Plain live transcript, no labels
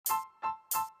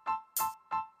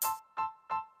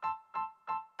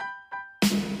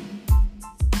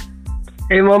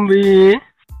Hey, Mommy.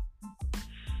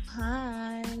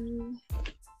 Hi.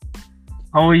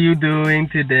 How are you doing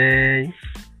today?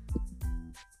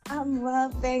 I'm well,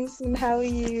 thanks. And how are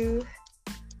you?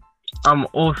 I'm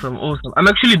awesome. I'm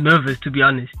actually nervous, to be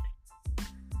honest.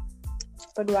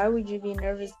 But why would you be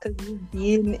nervous? Because you've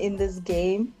been in this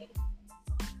game.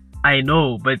 I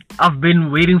know, but I've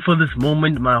been waiting for this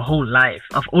moment my whole life.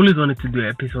 I've always wanted to do an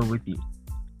episode with you.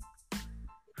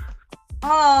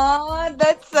 Oh,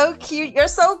 that's so cute. You're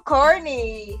so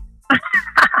corny.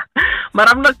 But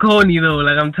I'm not corny though,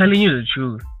 like I'm telling you the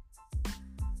truth.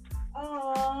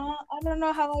 Oh, I don't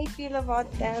know how I feel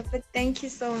about that, but thank you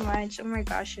so much. Oh my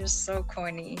gosh, you're so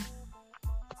corny.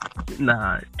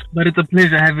 Nah, but it's a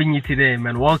pleasure having you today,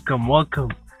 man. Welcome.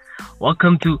 Welcome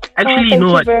to. Actually, you Thank know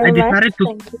you what? very much.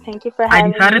 Thank you for I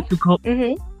having decided me. to call.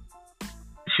 Mm-hmm.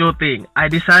 Sure thing. I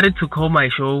decided to call my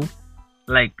show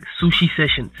like Sushi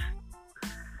Sessions.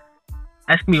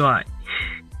 Ask me why.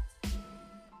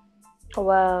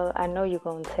 Well, I know you're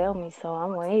going to tell me, so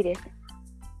I'm waiting.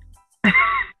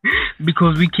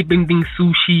 Because we're keeping things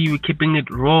sushi, we're keeping it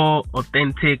raw,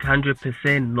 authentic,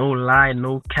 100%, no lie,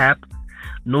 no cap,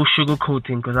 no sugar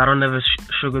coating. Because I don't have a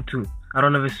sugar tooth. I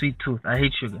don't have a sweet tooth. I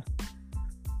hate sugar.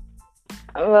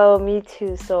 Well, me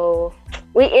too. So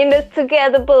we in this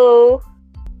together, boo.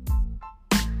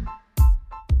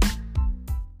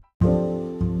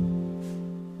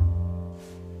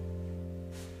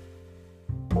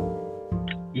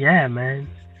 Yeah, man.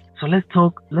 So let's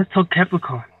talk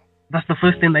Capricorn. That's the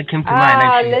first thing that came to mind,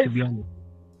 actually, to be honest.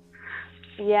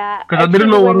 Yeah, because I didn't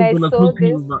know what I was gonna talk to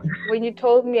you about. When you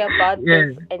told me about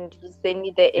this and you sent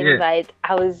me the invite,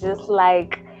 I was just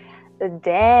like,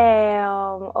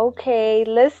 damn, okay,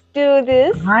 let's do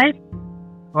this. Right?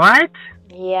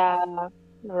 Yeah,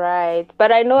 right.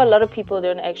 But I know a lot of people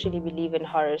don't actually believe in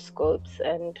horoscopes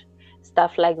and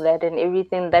stuff like that and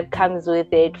everything that comes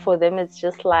with it. For them, it's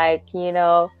just like,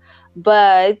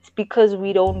 but because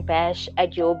we don't bash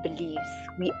at your beliefs,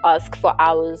 we ask for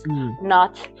ours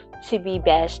not to be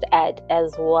bashed at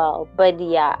as well. But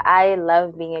yeah, I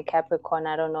love being a Capricorn.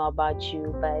 I don't know about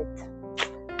you, but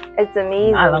it's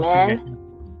amazing, man.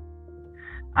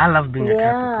 I love being a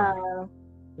Capricorn.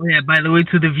 Oh yeah, by the way,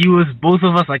 to the viewers, both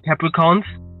of us are Capricorns.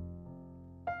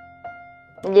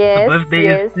 Yes. The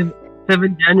birthday is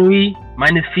 7 January,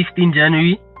 mine is 15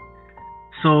 January.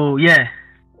 So yeah.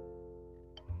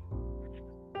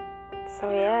 So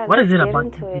yeah, what is it about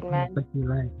into it, man?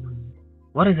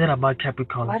 What is it about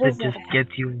Capricorn that just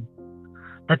gets you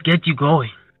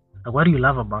going? Like, what do you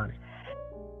love about it?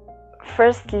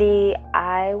 Firstly,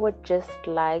 I would just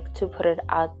like to put it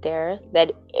out there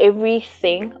that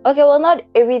everything, okay, well, not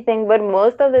everything, but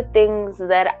most of the things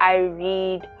that I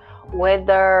read,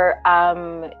 whether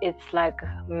it's like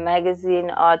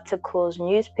magazine articles,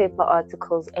 newspaper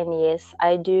articles, and yes,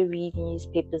 I do read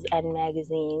newspapers and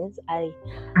magazines. I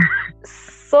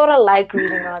sort of like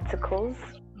reading articles,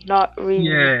 not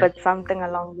really, but something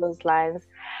along those lines.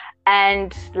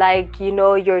 And like,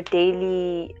 your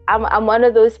daily, I'm one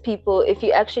of those people, if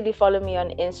you actually follow me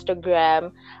on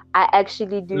Instagram, I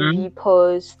actually do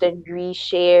repost and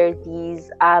reshare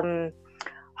these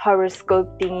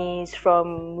horoscope thingies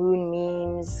from moon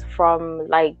memes, from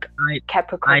like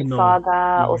Capricorn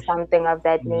Saga or something of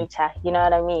that nature, you know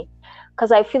what I mean?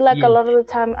 Because I feel like a lot of the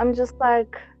time I'm just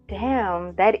like,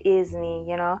 damn, that is me,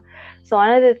 So one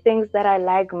of the things that I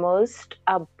like most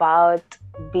about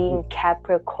being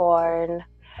Capricorn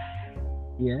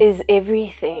is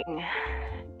everything.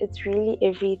 It's really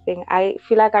everything. I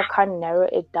feel like I can't narrow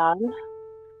it down.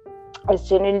 It's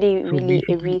generally really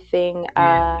everything.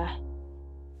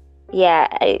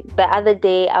 The other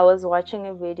day I was watching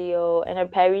a video, and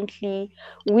apparently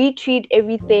we treat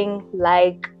everything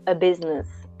like a business,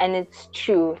 and it's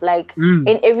true. Like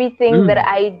in everything that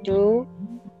I do,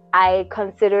 I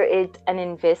consider it an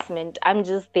investment. I'm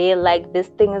just there like, this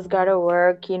thing has got to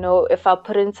work, if I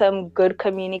put in some good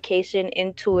communication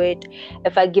into it,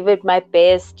 if I give it my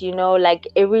best, like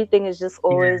everything is just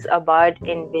always about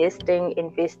investing.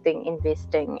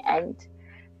 And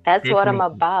that's what I'm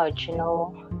about,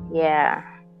 Yeah.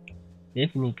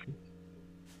 Definitely.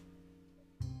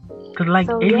 Because like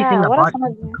everything about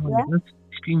Capricorn just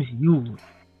screams you.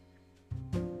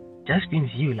 Just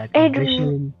screams you, like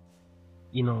ambition,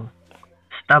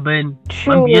 stubborn.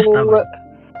 True.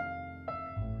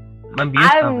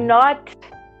 I am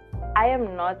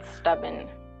not stubborn.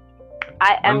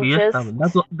 I am just stubborn.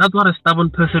 That's what a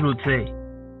stubborn person would say.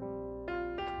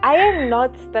 I am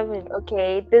not stubborn,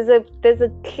 okay? There's a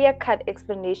clear-cut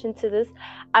explanation to this.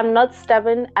 I'm not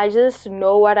stubborn. I just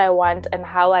know what I want and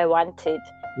how I want it.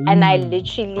 And I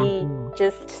literally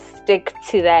just stick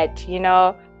to that,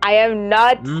 I am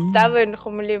not Mm, stubborn,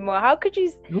 Khumulimo. How could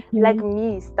you like okay.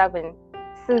 me stubborn?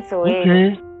 Since when?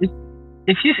 Okay.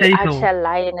 If you The say so. actual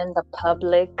lion in the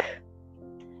public.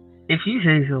 If you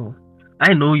say so.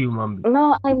 I know you, mommy.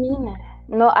 No, I mean it.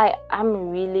 No, I'm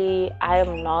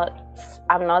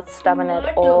not stubborn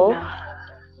at all.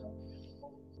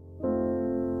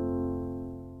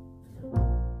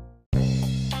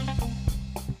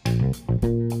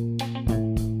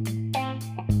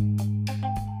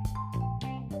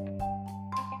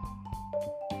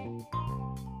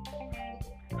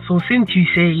 So since you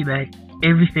say that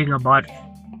everything about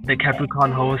the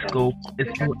Capricorn horoscope is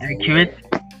so accurate,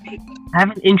 I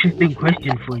have an interesting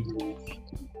question for you.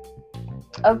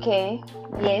 Okay.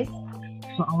 Yes.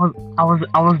 So I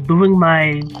was doing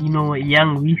my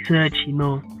young research,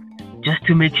 just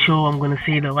to make sure I'm gonna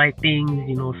say the right things,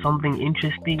 something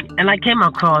interesting, and I came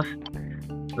across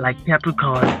like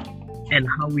Capricorn and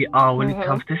how we are when it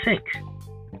comes to sex.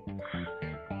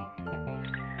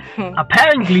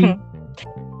 Apparently,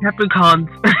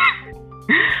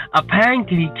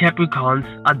 Capricorns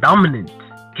are dominant.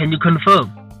 Can you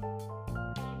confirm?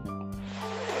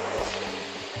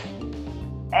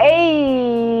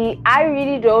 Hey, I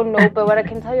really don't know, but what I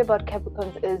can tell you about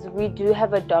Capricorns is we do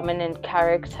have a dominant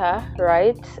character,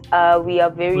 right? We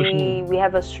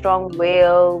have a strong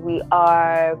will. We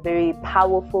are very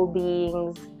powerful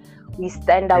beings. We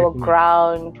stand our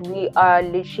ground. We are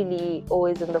literally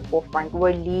always in the forefront.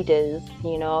 We're leaders,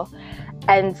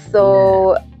 and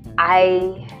so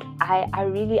I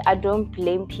don't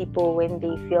blame people when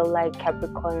they feel like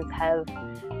Capricorns have,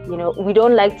 we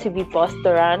don't like to be bossed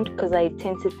around, because I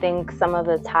tend to think some of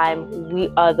the time we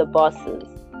are the bosses,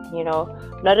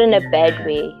 not in a bad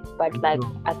way, but like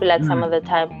I feel like some of the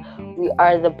time we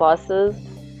are the bosses.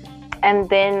 And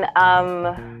then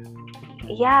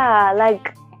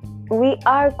like we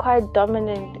are quite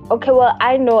dominant. Okay, well,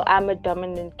 I know I'm a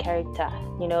dominant character,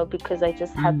 because I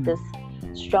just have this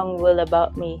strong will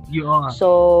about me. You are.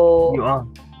 So you are.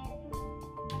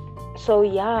 So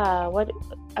yeah,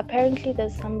 apparently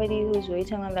there's somebody who's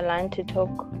waiting on the line to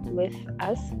talk with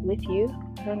us, with you.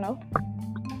 I don't know.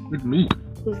 With me?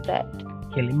 Who's that?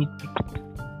 Okay, let me pick.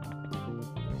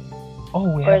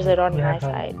 Oh, or is it on my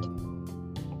side?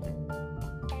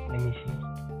 Let me see.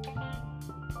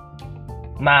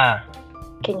 Nah.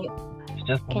 Can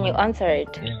you answer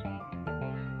it? Yeah.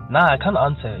 Nah, I can't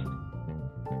answer it.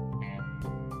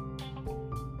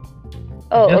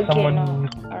 Oh, just okay. Someone who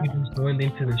just joined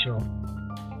into the show.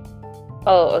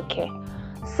 Oh, okay.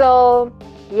 So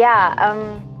yeah,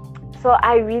 so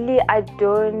I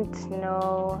don't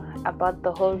know about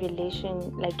the whole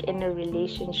in a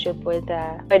relationship with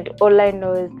but all I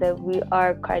know is that we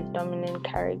are quite dominant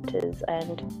characters,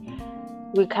 and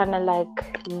we kind of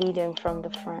like leading from the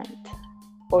front,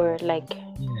 or like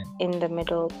in the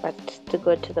middle, but to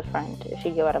go to the front, if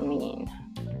you get what I mean.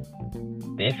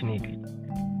 Definitely.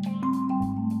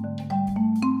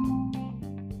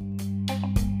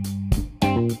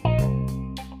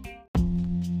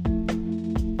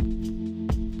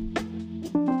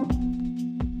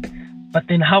 But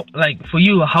then for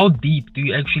you, how deep do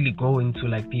you actually go into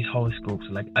like these horoscopes?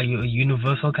 Like, are you a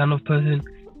universal kind of person?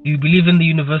 Do you believe in the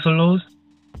universal laws?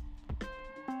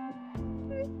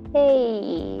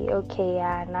 Hey, okay,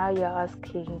 yeah, now you're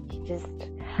asking.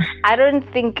 I don't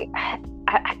think,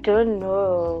 I don't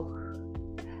know.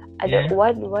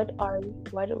 What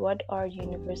are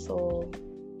universal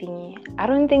thingy? I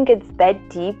don't think it's that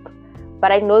deep,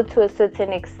 but I know to a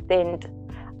certain extent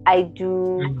I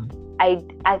do. Mm-hmm. I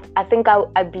think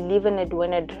I believe in it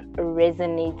when it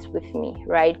resonates with me,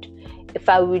 right? If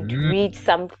I would read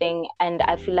something and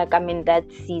I feel like I'm in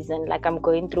that season, like I'm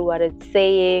going through what it's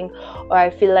saying, or I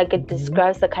feel like it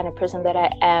describes the kind of person that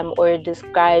I am, or it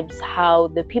describes how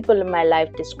the people in my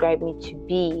life describe me to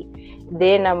be,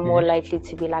 then I'm more likely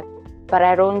to be like. But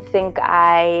I don't think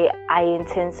I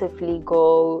intensively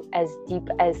go as deep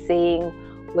as saying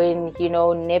when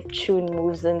Neptune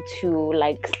moves into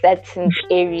like Saturn's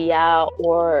area,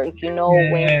 or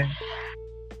when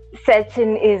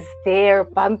Saturn is there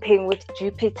bumping with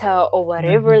Jupiter or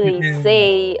whatever they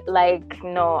say. Like,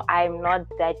 no, I'm not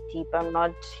that deep. I'm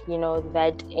not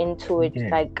that into it.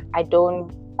 Like, I don't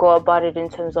go about it in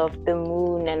terms of the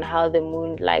moon and how the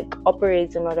moon like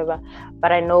operates and whatever.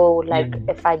 But I know like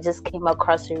if I just came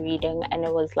across a reading and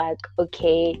it was like,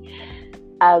 okay,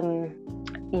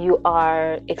 you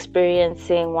are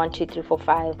experiencing 1, 2, 3, 4,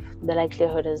 5, the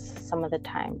likelihood is some of the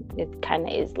time it kind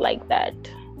of is like that.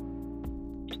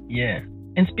 Yeah.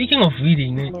 And speaking of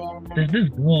reading, there's this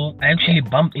girl I actually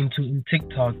bumped into in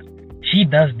TikTok. She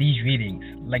does these readings.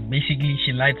 Like, basically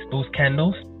she lights those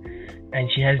candles and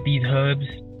she has these herbs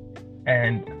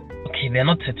and okay, they're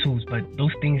not tattoos, but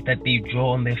those things that they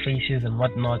draw on their faces and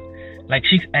whatnot. Like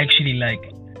she's actually like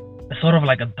a sort of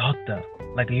like a doctor,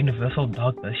 like a universal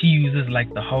doctor. She uses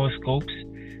like the horoscopes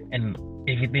and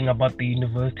everything about the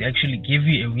universe to actually give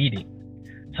you a reading.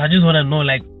 So I just want to know,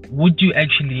 like, would you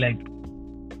actually like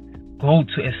go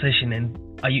to a session, and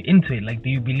are you into it? Like, do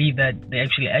you believe that they're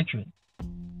actually accurate?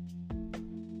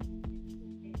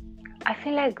 I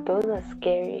feel like those are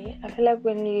scary. I feel like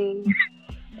when you,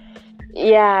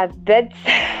 yeah, that's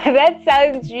that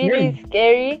sounds really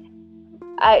scary.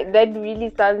 That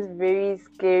really sounds very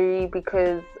scary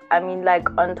because I mean, like,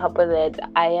 on top of that,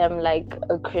 I am like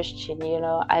a Christian, you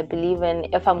know. I believe in,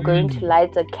 if I'm going to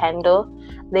light a candle,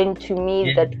 then to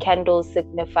me that candle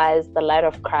signifies the light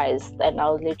of Christ, and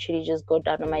I'll literally just go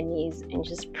down on my knees and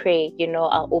just pray, you know.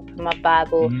 I'll open my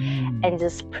Bible and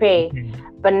just pray.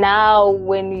 But now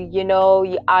when, you know,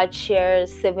 you out share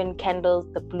 7 candles,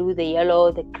 the blue, the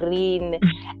yellow, the green,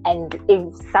 and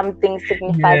if something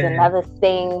signifies another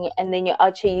thing, and then you're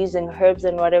out here using herbs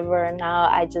and whatever, and now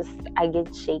I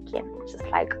get shaken. Just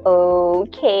like,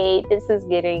 okay, this is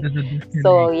getting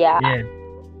so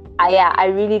I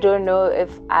really don't know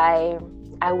if I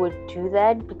would do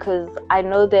that, because I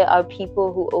know there are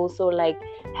people who also like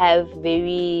have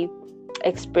very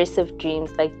expressive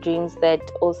dreams, like dreams that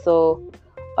also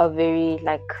are very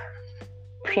like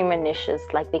premonitions,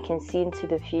 like they can see into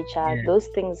the future. Those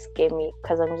things scare me,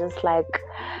 because I'm just like,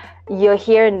 you're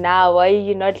here now, why are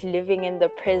you not living in the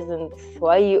present?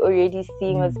 Why are you already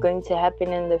seeing what's going to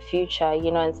happen in the future,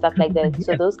 you know, and stuff like that?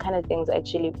 So those kind of things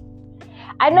actually,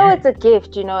 I know it's a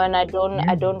gift, you know, and I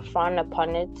don't frown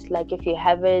upon it. Like, if you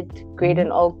have it, great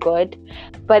and all good.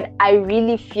 But I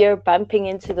really fear bumping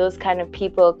into those kind of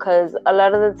people, because a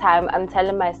lot of the time I'm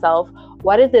telling myself,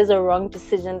 what if there's a wrong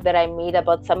decision that I made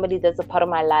about somebody that's a part of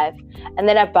my life, and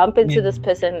then I bump into this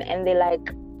person and they're like,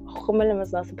 Khumalo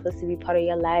is not supposed to be part of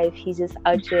your life. He's just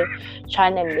out here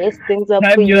trying to mess things up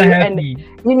for you, and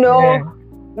you know.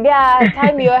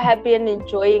 Time you're happy and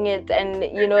enjoying it, and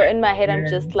you know, in my head I'm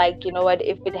just like, you know what,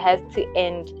 if it has to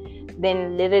end,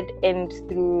 then let it end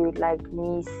through like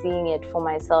me seeing it for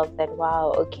myself, that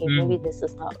wow, okay, maybe this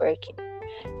is not working,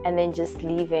 and then just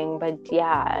leaving. But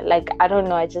like, I don't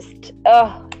know, I just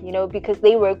you know, because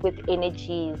they work with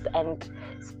energies and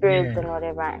spirits and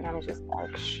whatever, and I'm just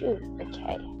like, shoot,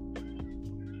 okay,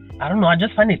 I don't know, I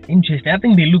just find it interesting. I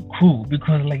think they look cool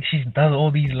because like she does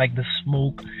all these like the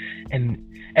smoke and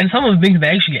some of the things,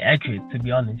 they're actually accurate, to be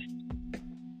honest.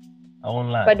 I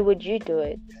won't lie. But would you do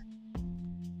it?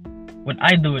 Would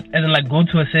I do it? As in like go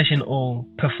to a session or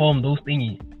perform those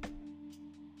thingies?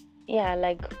 Yeah,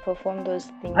 like perform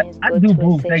those things. I do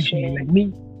both actually. Like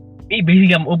me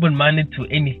basically, I'm open-minded to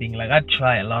anything. Like I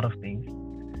try a lot of things.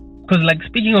 Because like,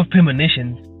 speaking of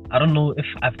premonitions, I don't know if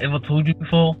I've ever told you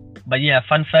before, but yeah,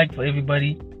 fun fact for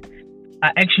everybody,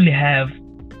 I actually have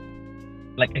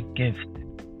like a gift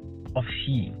of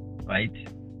seeing, right?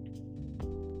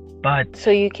 But so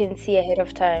you can see ahead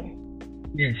of time.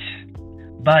 Yes,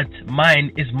 but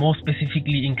mine is more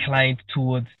specifically inclined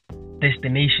towards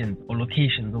destinations or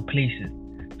locations or places.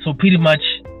 So pretty much,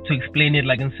 to explain it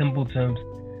like in simple terms,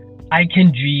 I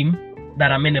can dream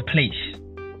that I'm in a place,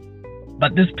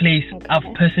 but this place I've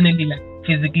personally like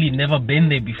physically never been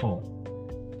there before,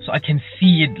 so I can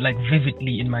see it like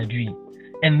vividly in my dream,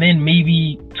 and then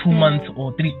maybe 2 months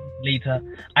or 3 later,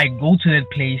 I go to that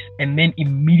place, and then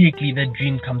immediately that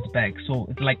dream comes back. So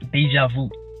it's like deja vu,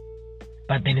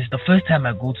 but then it's the first time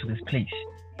I go to this place.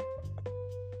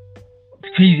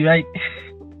 It's crazy, right?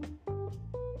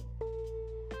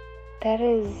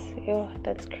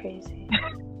 That's crazy.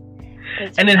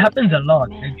 And it happens a lot,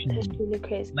 man, actually. That's really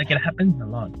crazy. Like, it happens a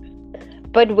lot.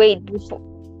 But wait,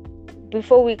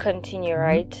 before we continue,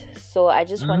 right? So I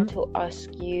just want to ask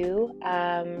you,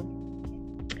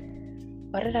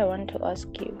 what did I want to ask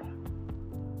you?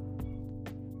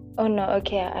 Oh no,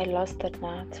 okay, I lost it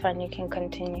now. It's fine, you can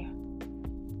continue.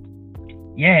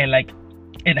 Yeah, like,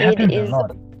 it happens a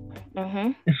lot.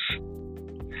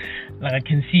 Like, I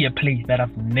can see a place that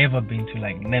I've never been to,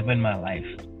 like, never in my life.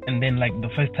 And then, like, the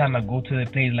first time I go to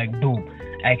the place, like, boom,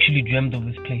 I actually dreamt of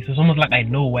this place. It's almost like I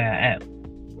know where I am.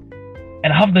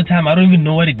 And half the time, I don't even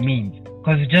know what it means,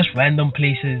 because it's just random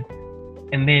places.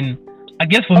 And then, I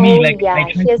guess for me, like,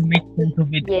 I try to make sense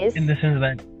of it in the sense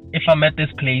that if I'm at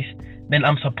this place, then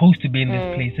I'm supposed to be in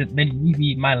this place. Then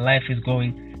maybe my life is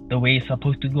going the way it's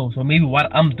supposed to go. So maybe what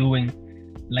I'm doing,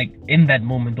 like, in that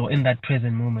moment or in that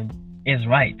present moment is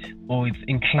right, or it's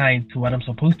inclined to what I'm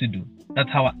supposed to do. That's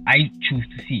how I choose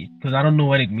to see it, because I don't know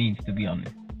what it means, to be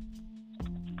honest.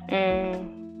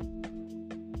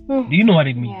 Do you know what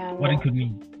it means? What it could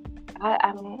mean?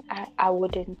 I mean, I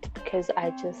wouldn't, because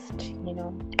I just,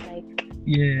 like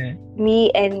Yeah. me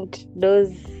and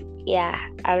those, yeah,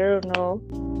 I don't know.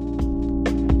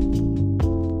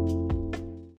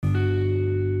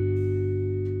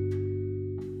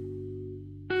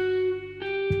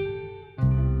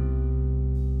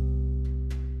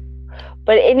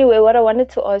 But anyway, what I wanted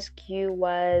to ask you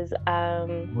was, I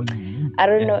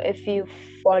don't know if you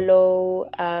follow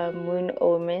Moon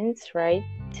Omens, right?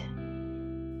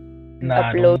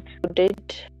 Nah,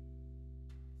 Uploaded.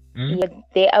 Yeah,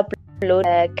 they upload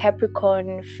a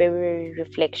Capricorn February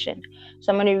reflection.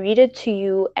 So I'm going to read it to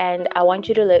you, and I want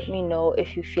you to let me know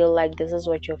if you feel like this is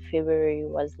what your February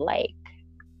was like.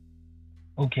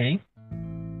 Okay.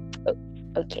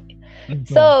 Okay.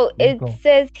 So it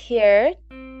says here,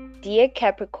 Dear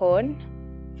Capricorn,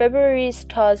 February's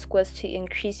task was to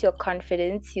increase your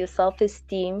confidence, your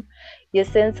self-esteem, your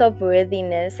sense of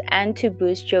worthiness, and to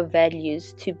boost your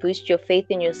values, to boost your faith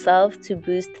in yourself, to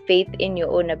boost faith in your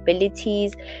own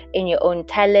abilities, in your own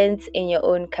talents, in your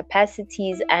own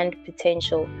capacities and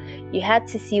potential. You had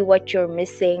to see what you're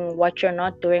missing, what you're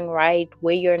not doing right,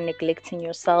 where you're neglecting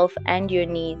yourself and your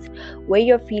needs, where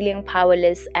you're feeling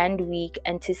powerless and weak,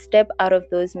 and to step out of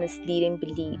those misleading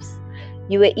beliefs.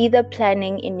 You were either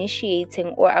planning, initiating,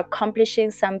 or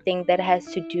accomplishing something that has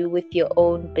to do with your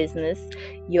own business,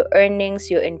 your earnings,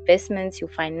 your investments, your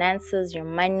finances, your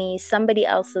money, somebody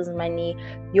else's money,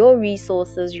 your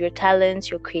resources, your talents,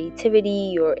 your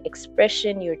creativity, your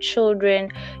expression, your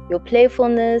children, your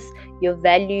playfulness, your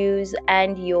values,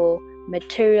 and your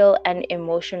material and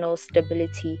emotional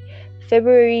stability.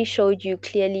 February showed you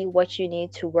clearly what you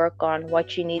need to work on,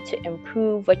 what you need to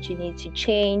improve, what you need to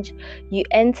change. You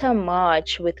enter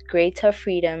March with greater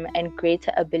freedom and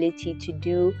greater ability to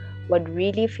do what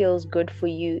really feels good for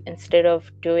you instead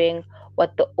of doing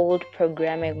what the old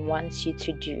programming wants you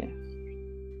to do.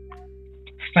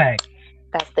 Fact.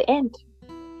 That's the end.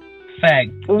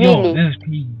 Fact. Really? Yo, this is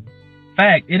crazy.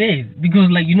 Fact, it is. Because,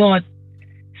 like, you know what?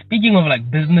 Speaking of, like,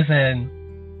 business and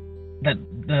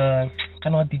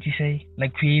what did you say?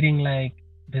 Like, creating, like,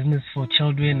 business for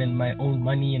children and my own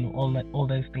money and all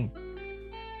those things.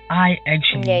 I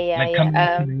actually,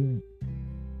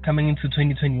 coming into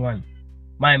 2021,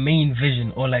 my main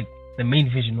vision, or like the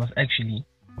main vision, was actually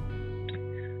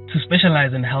to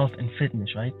specialize in health and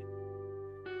fitness, right?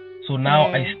 So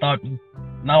now I start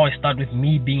with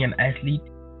me being an athlete,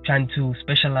 trying to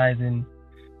specialize in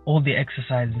all the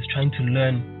exercises, trying to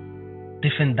learn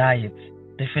different diets,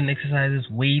 different exercises,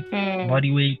 weight,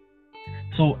 body weight.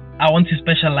 So I want to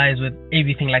specialize with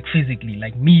everything, like physically,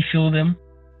 like me feel them,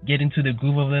 get into the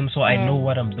groove of them, so I know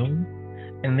what I'm doing.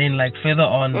 And then, like, further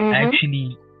on, I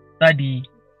actually study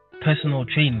personal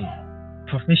training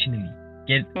professionally.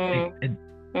 It's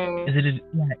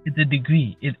a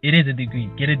degree. It is a degree.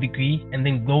 Get a degree and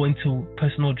then go into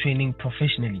personal training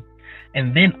professionally.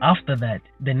 And then after that,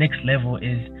 the next level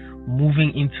is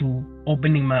moving into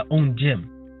opening my own gym.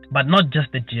 But not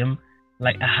just a gym,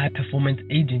 like a high performance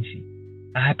agency,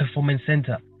 a high performance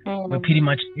center, where pretty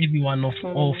much everyone of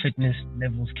all fitness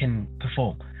levels can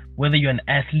perform. Whether you're an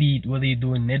athlete, whether you're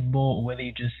doing netball, or whether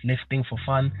you're just lifting for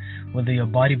fun, whether you're a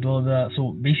bodybuilder.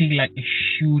 So basically, like a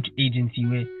huge agency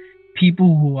where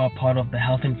people who are part of the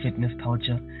health and fitness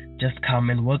culture just come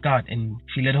and work out and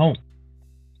feel at home.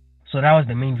 So that was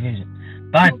the main vision.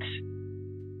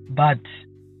 But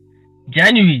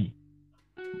January,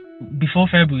 before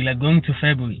February, like going to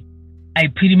February, I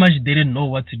pretty much didn't know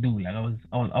what to do. Like I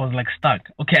was like stuck.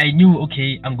 Okay, I knew,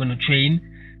 I'm gonna train,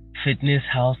 fitness,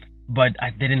 health, but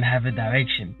I didn't have a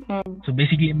direction. So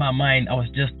basically in my mind, I was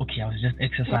just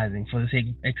exercising for the sake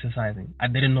of exercising. I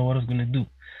didn't know what I was gonna do.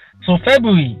 So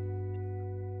February,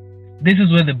 this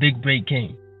is where the big break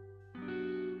came.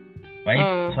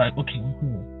 Right? So like,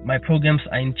 cool. My programs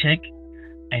are in check.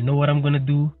 I know what I'm gonna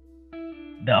do.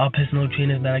 There are personal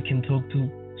trainers that I can talk to.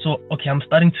 So I'm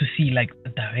starting to see like a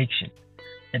direction.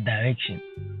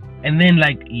 And then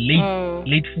like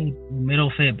late Feb,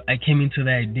 middle Feb, I came into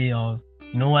the idea of,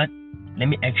 you know what? Let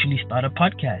me actually start a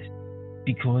podcast,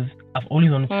 because I've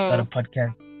always wanted to start a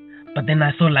podcast. But then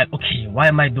I thought, like, why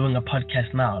am I doing a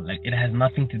podcast now? Like, it has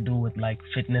nothing to do with like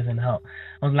fitness and health.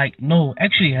 I was like, no,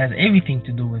 actually it has everything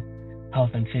to do with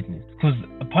health and fitness, because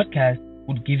a podcast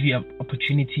would give you an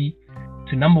opportunity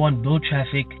to, number one, build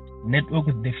traffic, network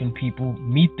with different people,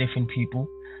 meet different people,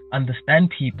 understand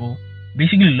people,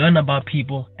 basically learn about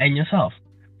people and yourself.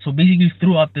 So basically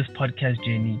throughout this podcast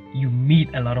journey, you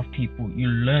meet a lot of people, you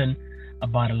learn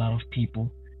about a lot of people,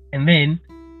 and then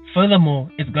furthermore,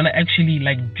 it's gonna actually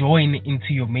like join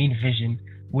into your main vision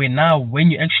where now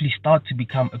when you actually start to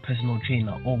become a personal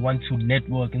trainer or want to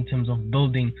network in terms of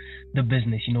building the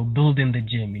business, building the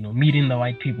gym, meeting the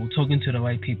right people, talking to the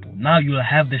right people, now you'll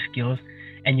have the skills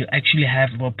and you actually have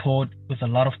rapport with a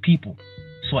lot of people.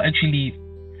 So actually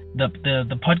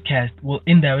the podcast will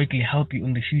indirectly help you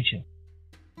in the future.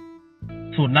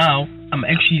 So now I'm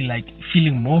actually like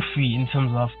feeling more free in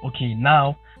terms of, okay,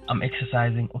 now I'm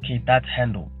exercising, okay, that's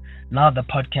handled. Now the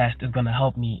podcast is going to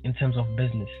help me in terms of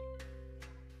business.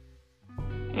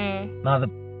 Now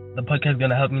the podcast is going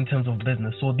to help me in terms of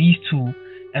business. So these two,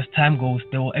 as time goes,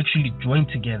 they will actually join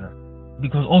together.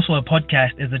 Because also a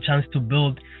podcast is a chance to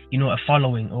build, a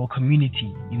following or a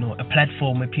community, a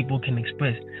platform where people can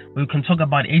express, where we can talk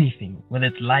about anything, whether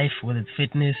it's life, whether it's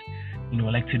fitness,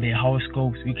 like today,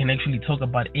 horoscopes, we can actually talk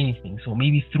about anything. So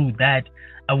maybe through that,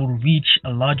 I will reach a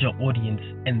larger audience,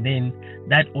 and then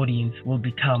that audience will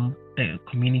become the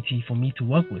community for me to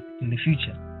work with in the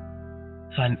future.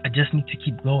 So I just need to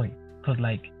keep going, because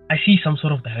like I see some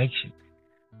sort of direction.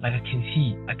 Like I can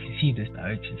see this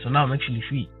direction. So now I'm actually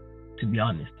free, to be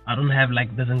honest. I don't have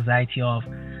like this anxiety of,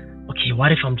 okay,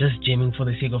 what if I'm just gymming for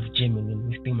the sake of gymming and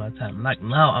wasting my time? Like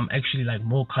now I'm actually like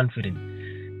more confident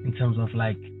in terms of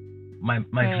like my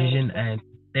vision and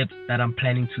steps that I'm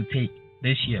planning to take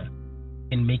this year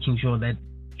in making sure that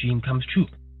dream comes true.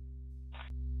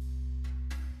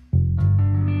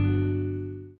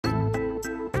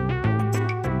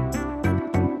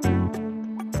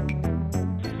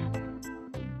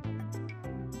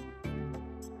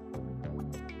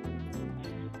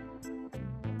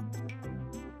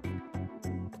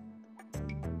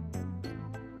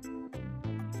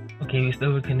 Okay, we're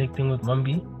still reconnecting with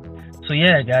Mambi. So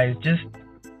yeah, guys, just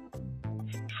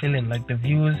feeling like the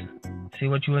viewers, say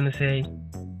what you want to say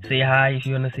hi if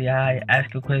you want to say hi,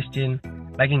 ask a question,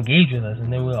 like engage with us,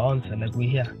 and then we'll answer. Like we're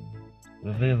here,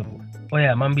 we're available. Oh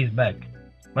yeah, Mambi's back.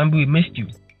 Mambi, we missed you.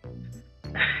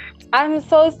 I'm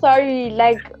so sorry,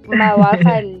 like my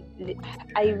Wi-Fi,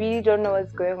 I really don't know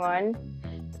what's going on.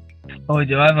 Oh,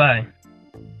 your Wi-Fi.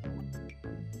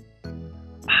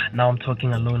 Now I'm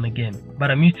talking alone again,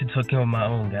 but I'm used to talking on my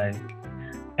own, guys.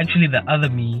 Actually, the other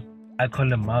me, I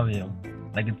call him Mario.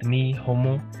 Like it's me,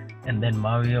 Homo, and then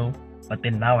Mario, but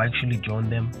then now I actually join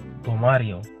them for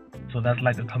Mario. So that's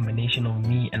like a combination of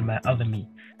me and my other me.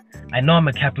 I know I'm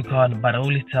a Capricorn, but I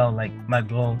always tell like my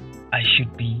girl I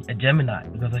should be a Gemini,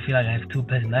 because I feel like I have two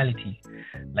personalities,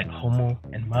 like Homo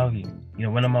and Mario.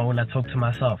 When I'm alone, I talk to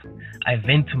myself. I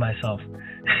vent to myself.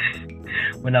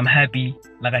 When I'm happy,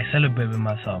 like I celebrate with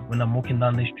myself. When I'm walking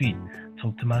down the street,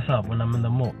 talk to myself. When I'm in the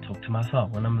mall, talk to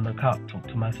myself. When I'm in the car, talk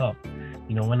to myself.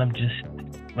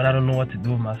 When I don't know what to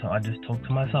do with myself, I just talk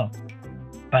to myself.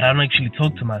 But I don't actually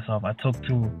talk to myself. I talk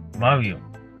to Mario.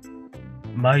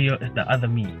 Mario is the other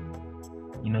me.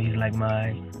 He's like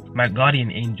my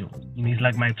guardian angel. He's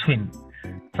like my twin.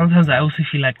 Sometimes I also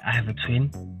feel like I have a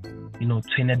twin,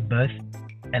 twin at birth,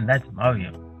 and that's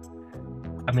Mario.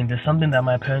 I mean, there's something that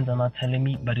my parents are not telling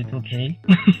me, but it's okay.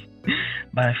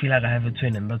 But I feel like I have a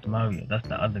twin, and that's Mario. That's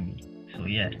the other me. So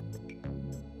yeah,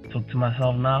 talk to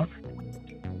myself now.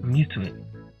 I'm used to it.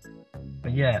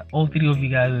 But yeah, all three of you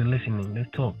guys are listening. Let's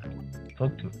talk.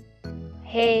 Talk to me.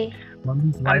 Hey.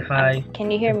 Mommy's Wi-Fi. Can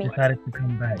you hear me? Decided to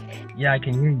come back. Yeah, I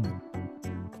can hear you.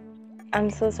 I'm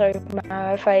so sorry. My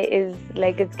Wi-Fi is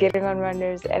like it's getting on my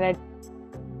nerves, and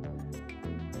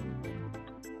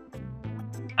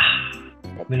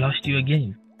we lost you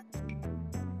again.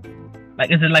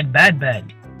 Like, is it like bad?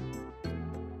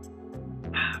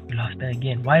 We lost that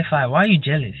again. Wi-Fi. Why are you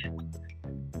jealous?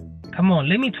 Come on,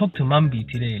 let me talk to Mambi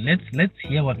today. Let's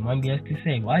hear what Mambi has to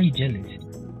say. Why are you jealous?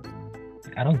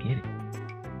 Like, I don't get it.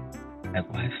 Like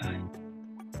Wi-Fi.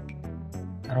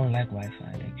 I don't like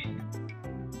Wi-Fi actually.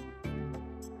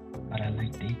 But I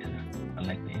like data. I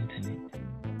like the internet.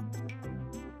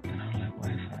 But I don't like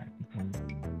Wi-Fi because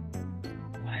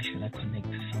why should I connect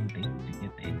to something to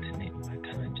get the internet? Why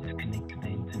can't I just connect to the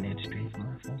internet straight from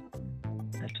my phone?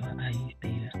 That's why I use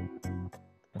data.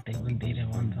 But then when data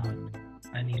runs out,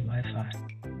 I need Wi-Fi.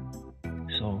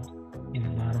 So,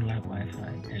 even though I don't like Wi-Fi,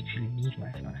 I actually need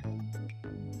Wi-Fi.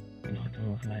 It's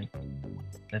almost like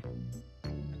that.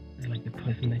 It's like the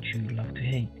person that you love to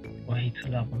hate or hate to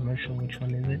love. I'm not sure which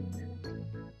one is it,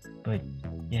 but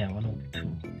yeah, one of the two.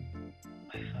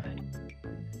 Wi-Fi.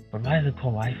 But why is it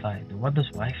called Wi-Fi? What does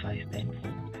Wi-Fi stand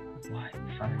for?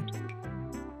 Wi-Fi.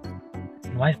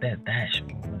 And why is there a dash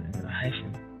or is it a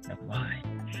hyphen? Like why?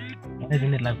 Why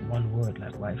isn't it like one word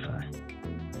like Wi-Fi?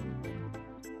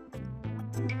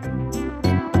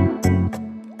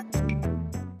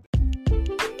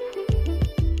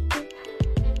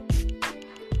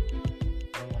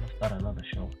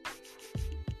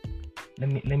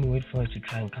 for her to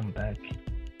try and come back,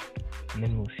 and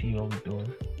then we'll see what we're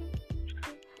doing.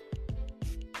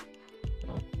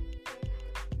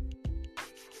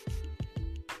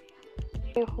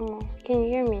 Hey, Homo, can you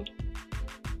hear me?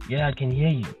 Yeah, I can hear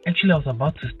you. Actually, I was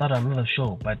about to start another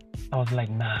show, but I was like,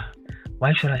 nah,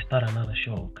 why should I start another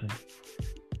show?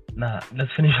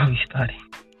 Let's finish what we started.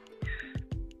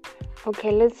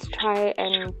 Okay, let's try,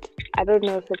 and I don't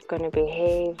know if it's gonna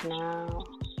behave now,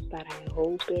 but I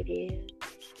hope it is.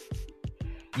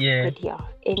 Yeah. But yeah,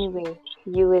 anyway,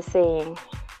 you were saying.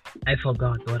 I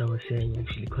forgot what I was saying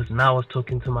actually, because now I was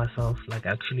talking to myself, like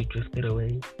I actually drifted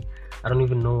away. I don't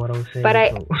even know what I was saying.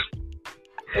 But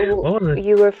what was it?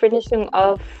 You were finishing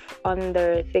off on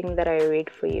the thing that I read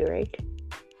for you, right?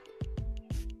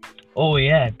 Oh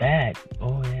yeah, that.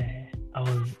 Oh yeah. I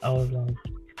was like,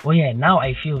 oh yeah, now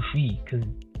I feel free because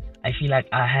I feel like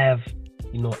I have,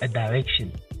 a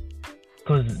direction.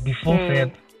 Because before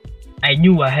Feb, I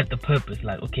knew I had the purpose,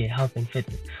 like, okay, health and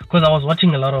fitness. Because I was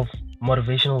watching a lot of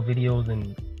motivational videos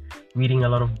and reading a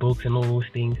lot of books and all those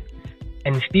things.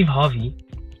 And Steve Harvey,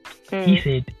 he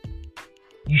said,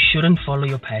 you shouldn't follow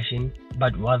your passion,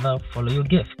 but rather follow your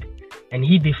gift. And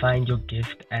he defined your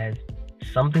gift as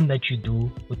something that you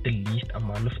do with the least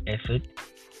amount of effort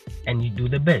and you do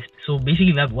the best. So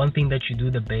basically that one thing that you do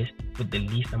the best with the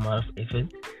least amount of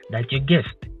effort, that's your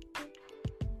gift.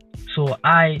 So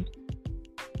I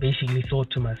basically thought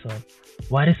to myself,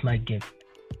 what is my gift?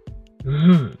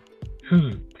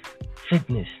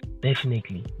 Fitness,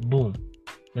 definitely. Boom.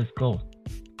 Let's go.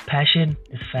 Passion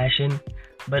is fashion.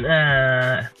 But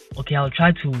okay, I'll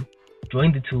try to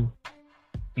join the two,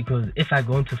 because if I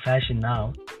go into fashion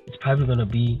now, it's probably gonna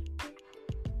be,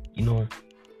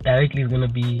 directly it's gonna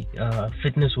be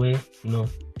fitness wear,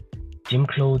 gym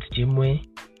clothes, gym wear.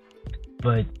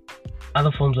 But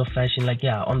other forms of fashion, like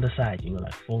on the side,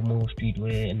 like formal,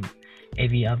 streetwear, and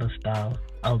every other style,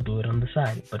 I'll do it on the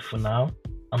side. But for now,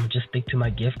 I'm just stick to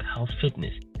my gift, health,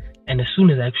 fitness. And as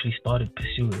soon as I actually started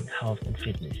pursuing health and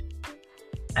fitness,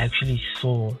 I actually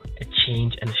saw a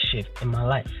change and a shift in my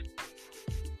life.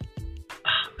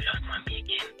 We lost Mambi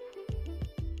again.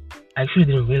 I actually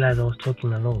didn't realize I was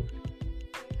talking alone.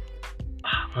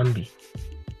 Mambi.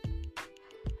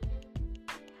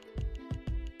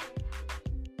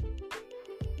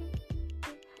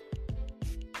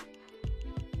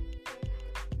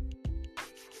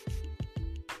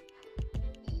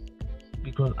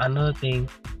 Because another thing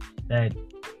that,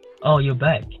 you're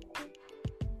back.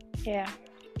 Yeah.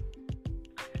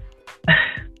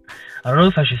 I don't know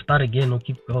if I should start again or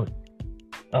keep going.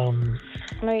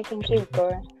 No, you can keep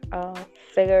going. I'll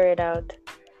figure it out.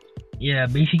 Yeah,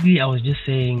 basically I was just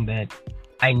saying that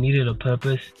I needed a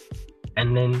purpose,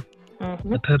 and then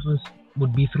the purpose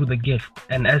would be through the gift.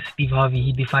 And as Steve Harvey,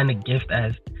 he defined a gift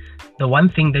as the one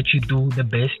thing that you do the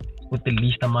best with the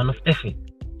least amount of effort.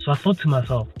 So I thought to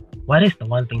myself, what is the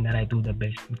one thing that I do the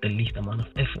best with the least amount of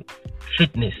effort?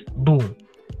 Fitness. Boom.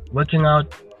 Working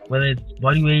out, whether it's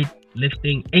body weight,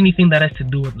 lifting, anything that has to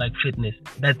do with like fitness,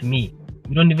 that's me.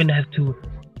 You don't even have to,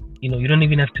 you don't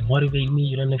even have to motivate me.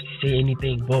 You don't have to say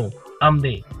anything. Boom, I'm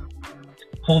there.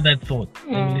 Hold that thought.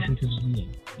 Let me listen to the video.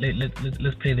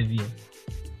 Let's play the video.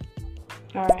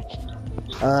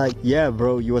 Alright. Yeah,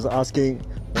 bro. You was asking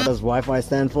what does Wi-Fi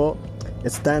stand for?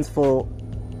 It stands for,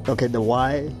 okay, the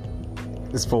Y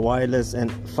is for wireless and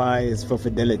Fi is for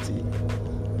fidelity.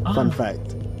 Fun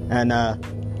fact. And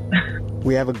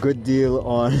we have a good deal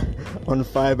on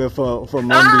fiber for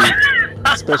Monday,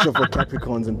 special for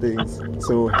Capricorns and things.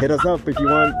 So hit us up if you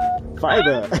want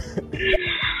fiber.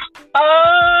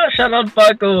 Shout out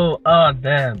Paco.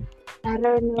 Damn. I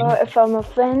don't know if I'm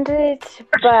offended,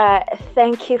 but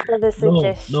thank you for the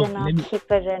suggestion. I'll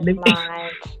keep it in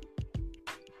mind.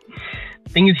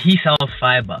 Thing is, he sells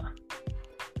fiber.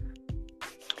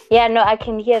 Yeah, no, I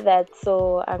can hear that.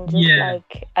 So I'm just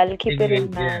like, I'll keep it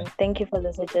in mind. Yeah. Thank you for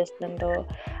the suggestion, though.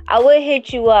 I will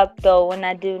hit you up, though, when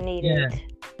I do need it.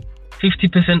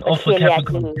 50% off for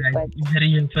Capricorn, guys. But... You heard it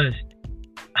here first.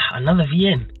 Another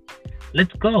VN.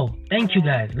 Let's go. Thank you,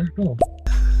 guys. Let's go.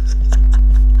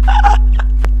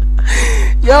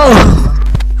 Yo,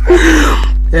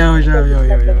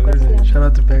 listen, shout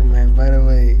out to Pac-Man. By the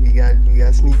way, we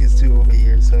got sneakers too over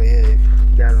here. So yeah, if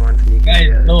you guys want sneakers,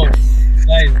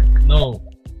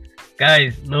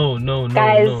 Guys,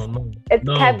 it's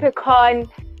Capricorn.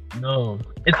 No,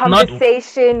 it's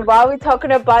conversation. Not... While we're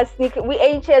talking about sneakers, we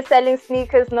ain't here selling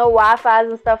sneakers, no Wi-Fi's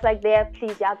and stuff like that.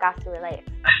 Please, y'all got to relax.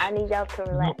 I need y'all to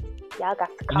relax. Y'all got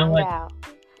to calm down.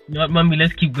 You know what, Mommy?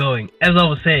 Let's keep going. As I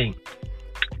was saying.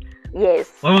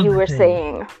 Yes, you were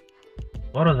saying.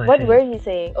 What was I What saying? were you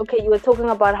saying? Okay, you were talking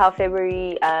about how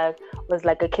February was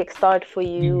like a kickstart for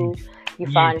you. You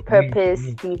found purpose,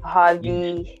 yes. Steve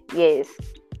Harvey. Yes.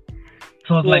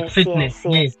 So it's like Yes, fitness.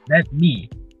 yes. That's me.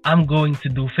 I'm going to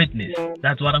do fitness.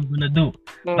 That's what I'm gonna do.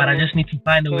 But I just need to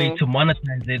find a way to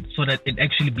monetize it so that it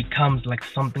actually becomes like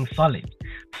something solid.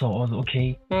 So I was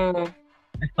okay.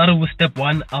 I started with step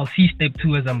 1. I'll see step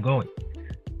 2 as I'm going.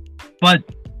 But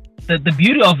the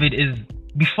beauty of it is,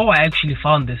 before I actually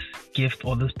found this gift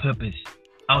or this purpose,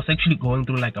 I was actually going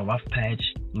through like a rough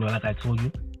patch, like I told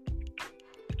you.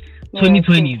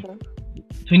 2019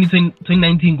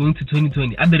 going to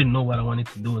 2020, I didn't know what I wanted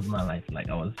to do with my life. Like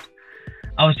I was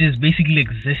just basically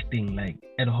existing, like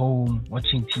at home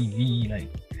watching TV. Like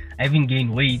I even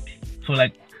gained weight, so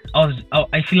like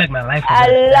I feel like my life was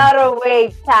a lot of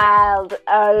weight, child.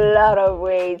 A lot of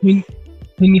weight.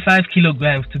 25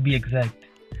 kilograms to be exact.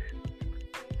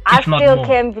 I still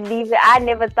can't believe it. I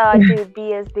never thought you'd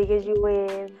be as big as you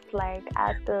is. Like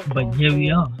I still. But here we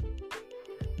are.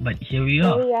 But here we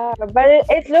are. But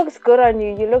it looks good on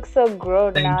you. You look so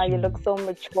grown now. You look so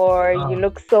mature. You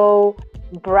look so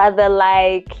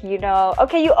brother-like.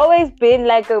 Okay, you always been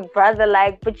like a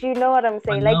brother-like, but you know what I'm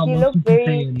saying. Like you look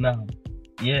very. Now.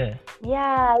 Yeah.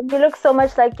 Yeah, you look so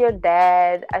much like your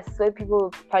dad. I swear people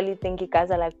would probably think you guys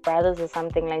are like brothers or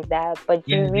something like that. But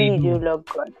you really do look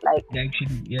good. Like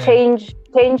change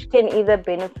can either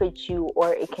benefit you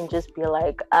or it can just be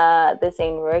like, this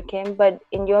ain't working. But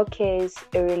in your case,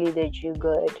 it really did you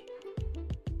good.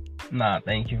 Nah,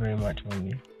 thank you very much,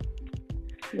 mommy.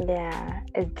 Yeah,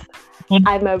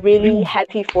 I'm really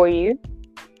happy for you.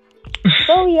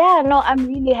 So I'm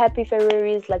really happy.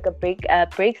 February is like a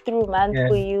breakthrough month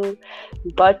for you.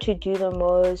 You got to do the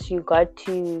most. You got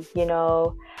to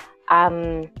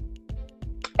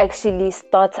actually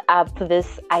start up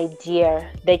this idea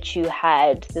that you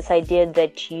had, this idea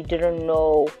that you didn't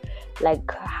know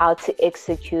like how to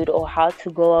execute or how to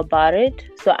go about it.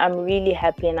 So I'm really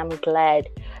happy and I'm glad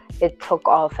it took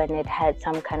off and it had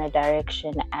some kind of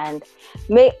direction, and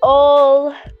may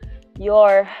all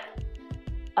your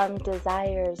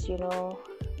desires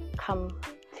come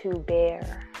to bear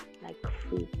like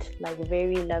fruit, like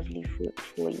very lovely fruit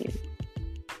for you.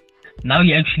 Now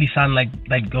you actually sound like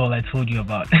that girl I told you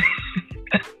about.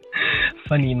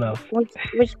 Funny enough.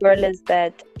 Which girl is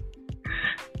that?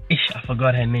 I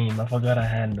forgot her name. I forgot her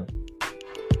handle.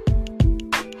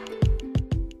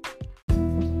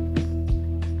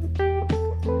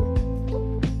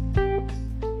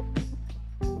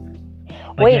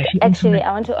 Wait, actually,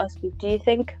 I want to ask you, do you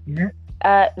think,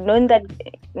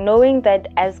 knowing that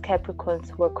as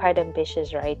Capricorns, we're quite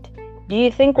ambitious, right? Do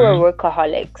you think we're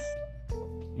workaholics?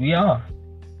 We are.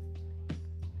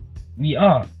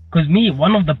 Because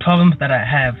one of the problems that I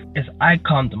have is I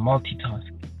can't multitask.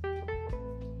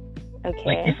 Okay.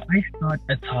 Like if I start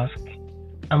a task,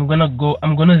 I'm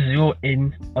gonna zero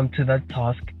in onto that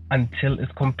task until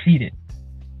it's completed.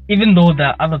 Even though there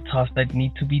are other tasks that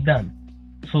need to be done.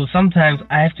 So sometimes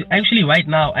I have to, right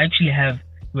now, I actually have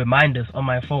reminders on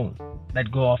my phone that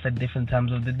go off at different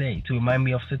times of the day to remind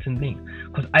me of certain things.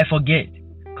 Because I forget.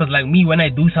 Because like me, when I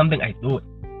do something, I do it.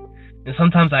 And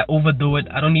sometimes I overdo it.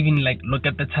 I don't even like look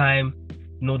at the time.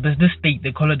 There's this state,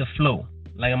 they call it the flow.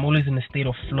 Like I'm always in a state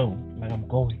of flow. Like I'm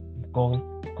going.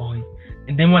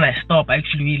 And then when I stop, I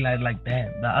actually realize like,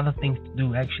 damn, there are other things to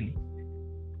do actually.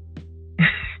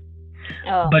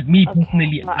 But me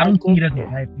personally, I don't see it as a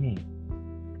bad thing.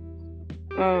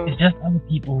 It's just other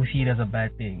people who see it as a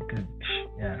bad thing.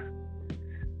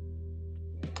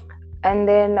 And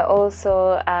then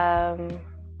also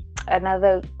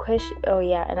another question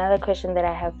that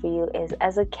I have for you is,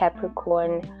 as a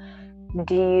Capricorn,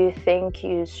 do you think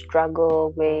you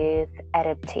struggle with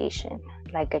adaptation,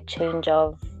 like a change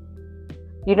of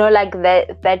like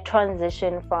that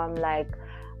transition from like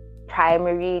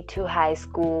primary to high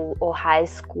school or high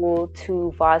school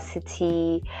to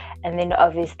varsity, and then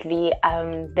obviously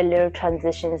the little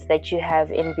transitions that you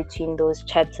have in between those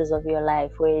chapters of your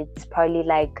life where it's probably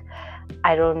like,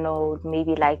 I don't know,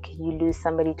 maybe like you lose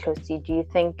somebody close to you. Do you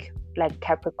think like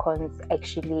Capricorns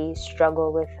actually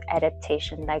struggle with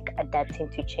adaptation, like adapting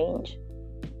to change?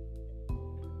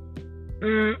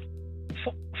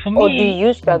 For me, or do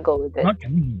you struggle with it? Not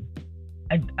really.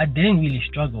 I didn't really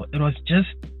struggle. It was just,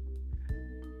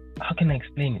 how can I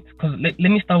explain it? Because let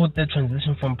me start with the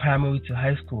transition from primary to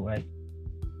high school, right?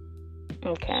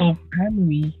 Okay. So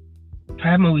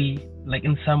primary, like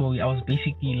in summary, I was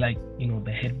basically like,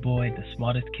 the head boy, the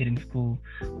smartest kid in school,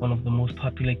 one of the most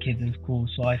popular kids in school.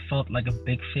 So I felt like a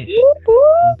big fish.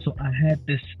 So I had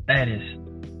this status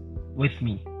with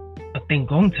me. But then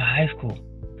going to high school,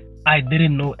 I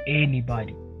didn't know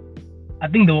anybody. I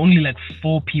think there were only like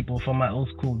 4 people from my old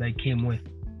school that I came with.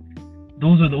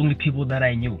 Those were the only people that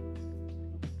I knew.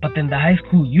 But then the high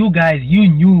school, you guys, you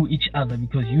knew each other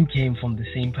because you came from the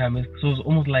same primary school. So it was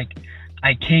almost like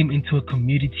I came into a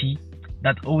community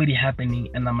that's already happening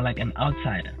and I'm like an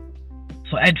outsider.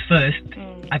 So at first,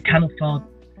 I kind of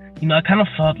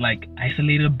felt like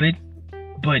isolated a bit,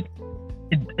 but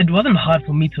it wasn't hard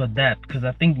for me to adapt because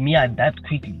I think I adapt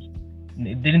quickly.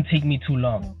 It didn't take me too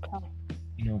long,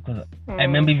 because I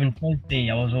remember even first day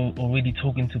I was already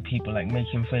talking to people, like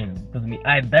making friends. Because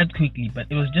I adapt quickly, but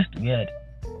it was just weird.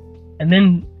 And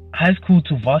then high school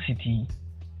to varsity,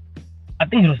 I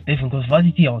think it was different because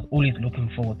varsity I was always looking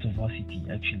forward to varsity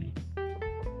actually.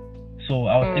 So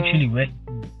I was actually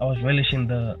relishing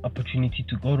the opportunity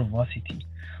to go to varsity.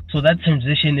 So that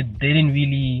transition, it didn't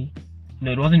really,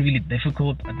 it wasn't really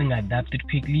difficult. I think I adapted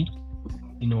quickly.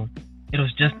 It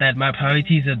was just that my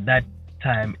priorities at that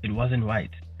time, it wasn't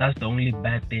right. That's the only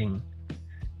bad thing,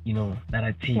 that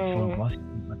I take from varsity.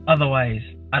 But otherwise,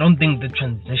 I don't think the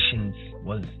transitions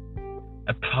was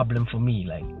a problem for me,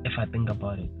 like if I think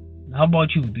about it. How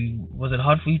about you? Was it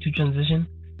hard for you to transition?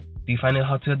 Do you find it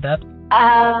hard to adapt?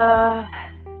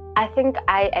 I think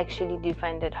I actually do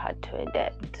find it hard to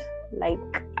adapt.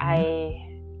 Like I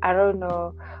don't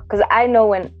know, because I know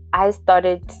when I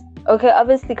started, okay,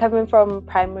 obviously coming from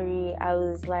primary, I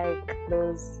was like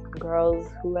those girls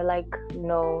who were like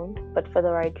known, but for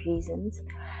the right reasons.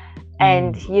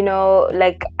 And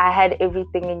like I had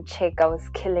everything in check. I was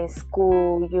killing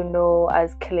school, I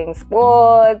was killing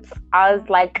sports. I was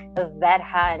like that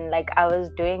hand. Like I was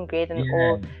doing great in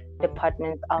all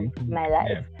departments of my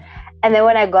life. And then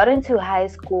when I got into high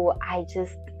school, I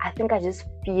think I just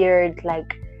feared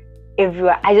like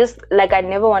everywhere. I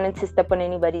never wanted to step on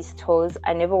anybody's toes.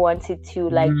 I never wanted to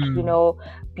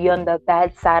be on the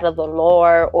bad side of the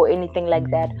law or anything like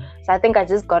that. So I think I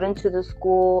just got into the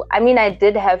school. I mean, I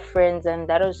did have friends, and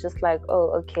that was just like,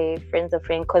 oh, okay, friends are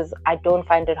friends, because I don't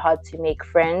find it hard to make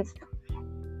friends.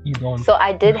 You don't. So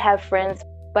I did have friends,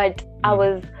 but I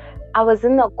was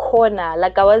in a corner.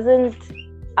 Like I wasn't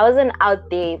out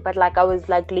there, but like I was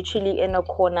like literally in a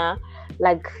corner,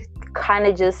 like kind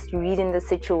of just reading the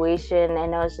situation.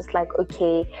 And I was just like,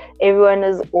 okay, everyone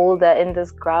is older in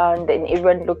this ground and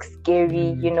everyone looks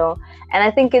scary, and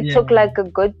I think it took like a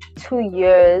good 2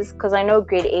 years, because I know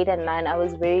grade 8 and 9 I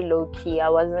was very low-key. I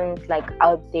wasn't like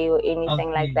out there or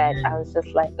anything like that. I was just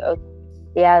like, I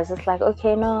was just like,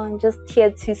 okay, no, I'm just here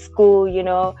to school,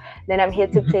 then I'm here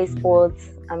to play sports,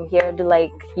 I'm here to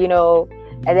like,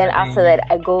 and then after that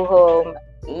I go home,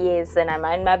 and I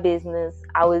mind my business.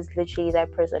 I was literally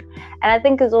that person. And I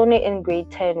think it's only in grade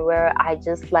 10 where I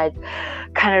just like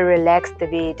kind of relaxed a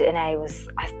bit, and I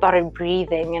started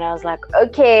breathing, and I was like,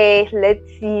 okay, let's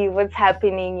see what's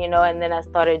happening, and then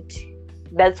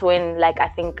that's when like I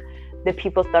think the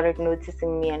people started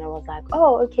noticing me, and I was like,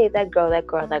 oh, okay, that girl,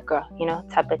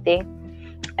 type of thing.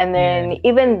 And then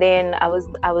even then I was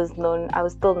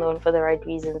still known for the right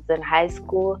reasons in high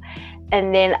school.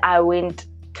 And then I went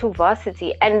to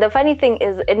varsity, and the funny thing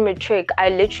is, in matric I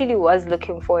literally was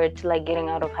looking forward to like getting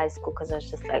out of high school, because I was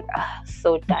just like,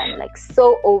 so done, like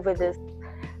so over this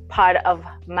part of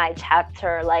my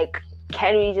chapter, like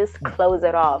can we just close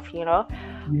it off,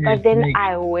 but then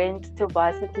I went to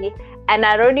varsity, and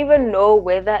I don't even know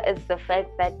whether it's the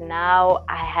fact that now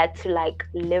I had to like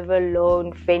live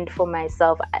alone, fend for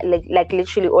myself, like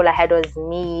literally all I had was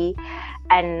me.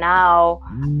 And now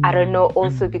I don't know,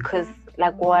 also because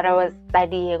like what I was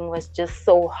studying was just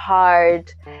so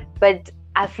hard. But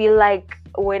I feel like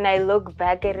when I look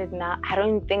back at it now, I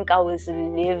don't think I was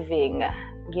living,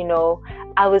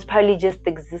 I was probably just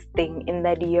existing in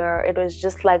that year. It was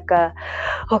just like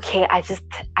okay, I just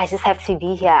have to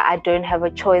be here. I don't have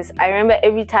a choice. I remember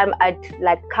every time I'd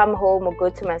like come home or go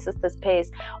to my sister's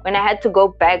place, when I had to go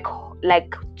back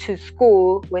like to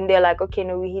school, when they're like, okay,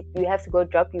 no, we have to go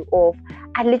drop you off,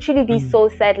 I'd literally be so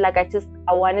sad. Like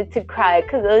I wanted to cry,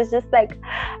 because I was just like,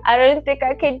 I don't think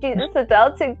I can do this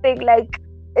adulting thing. Like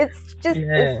it's just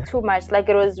it's too much. Like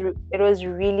it was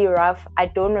really rough. I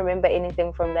don't remember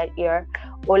anything from that year.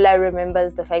 All I remember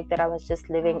is the fact that I was just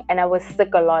living, and I was sick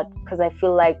a lot, because I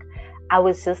feel like I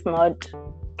was just not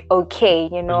okay.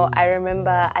 I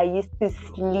remember I used to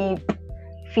sleep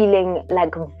feeling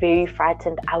like very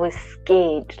frightened. I was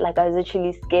scared. Like I was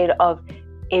literally scared of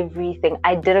everything.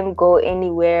 I didn't go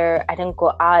anywhere. I didn't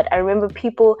go out. I remember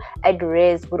people at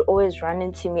res would always run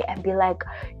into me and be like,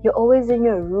 you're always in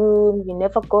your room, you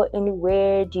never go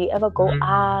anywhere, do you ever go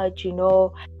out,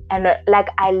 And like,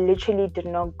 I literally did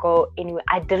not go anywhere.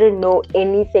 I didn't know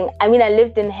anything. I mean, I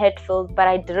lived in Hatfield, but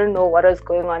I didn't know what was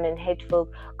going on in Hatfield,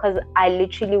 because I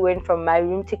literally went from my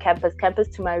room to campus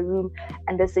to my room,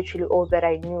 and that's literally all that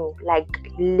I knew. Like,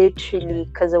 literally,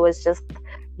 because it was just,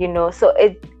 so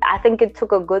I think it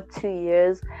took a good 2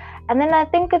 years. And then I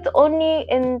think it's only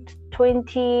in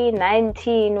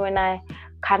 2019 when I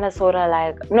kind of sort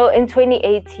of in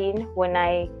 2018 when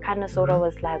I kind of sort of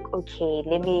was like, okay,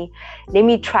 let me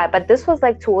try. But this was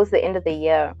like towards the end of the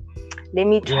year. Let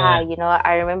me try.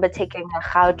 I remember taking a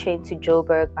Gau train to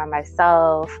Joburg by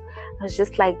myself. I was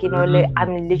just like,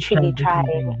 I'm literally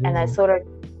trying. And I sort of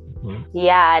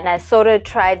and I sort of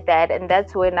tried that, and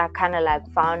that's when I kind of like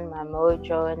found my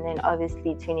mojo. And then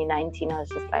obviously 2019 I was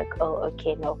just like, oh,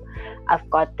 okay, no, I've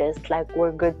got this, like,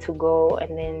 we're good to go.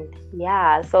 And then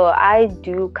so I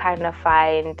do kind of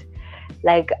find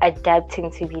like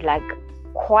adapting to be like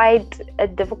quite a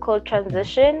difficult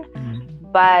transition,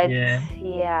 but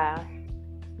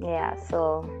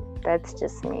so that's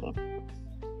just me.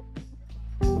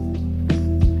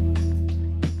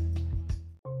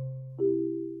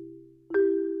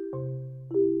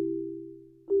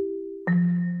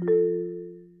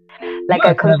 Like,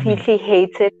 I completely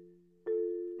hate it.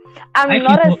 I'm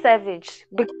not a savage.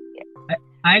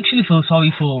 I actually feel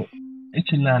sorry for...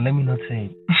 Actually, let me not say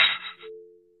it.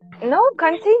 No,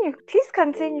 continue. Please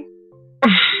continue.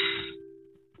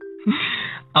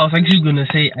 I was actually going to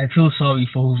say, I feel sorry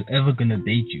for who's ever going to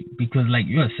date you, because, like,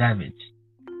 you're a savage.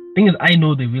 Thing is, I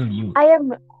know the real you.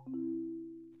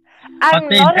 I'm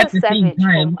not a savage.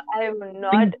 I'm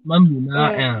not.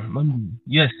 Mummy,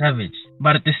 you're a savage.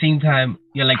 But at the same time,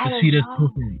 you're like the sweetest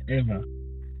person ever.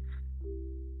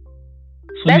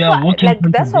 So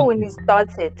that's why when we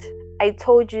started, I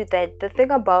told you that the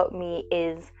thing about me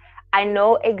is I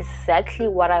know exactly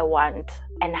what I want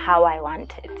and how I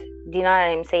want it. Do you know what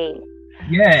I'm saying?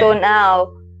 Yeah. So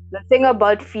now, the thing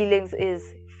about feelings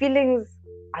is feelings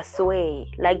are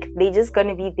sway. Like, they're just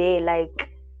gonna be there. Like,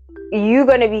 you're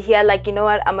gonna be here, like, you know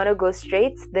what, I'm gonna go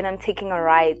straight, then I'm taking a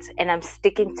right and I'm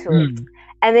sticking to it.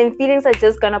 And then feelings are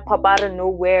just gonna pop out of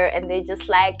nowhere, and they're just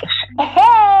like,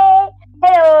 hey,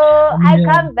 hello, I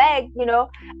come back,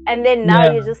 and then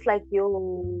now you're just like,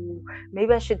 yo,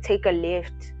 maybe I should take a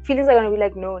left. Feelings are gonna be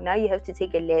like, no, now you have to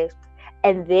take a left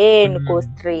and then go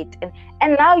straight,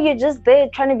 and now you're just there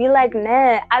trying to be like,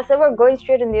 nah, I said we're going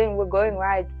straight and then we're going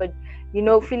right, but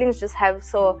feelings just have.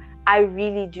 So I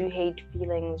really do hate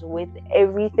feelings with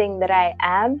everything that I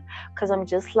am, because I'm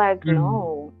just like,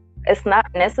 no, it's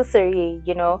not necessary,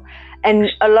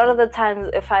 And a lot of the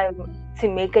times, if I'm to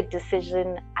make a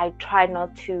decision, I try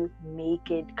not to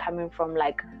make it coming from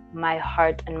like my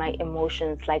heart and my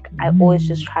emotions. Like, I always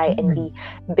just try and be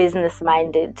business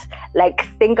minded, like,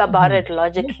 think about it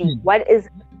logically. What is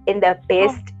in the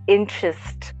best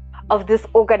interest of this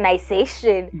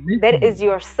organization that is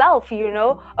yourself,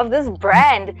 of this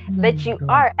brand that you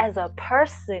are as a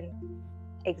person.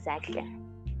 Exactly.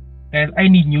 Guys, I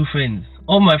need new friends.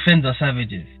 All my friends are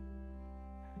savages.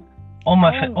 All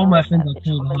my friends are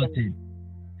cold-hearted.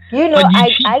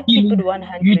 I keep it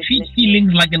 100. You treat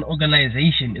feelings like an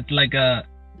organization. It's like a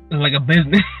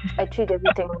business. I treat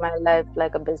everything in my life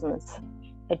like a business.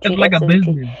 It's like a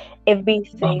business.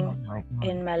 Everything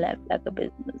in my life like a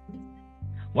business.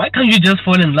 Why can't you just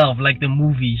fall in love like the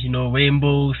movies?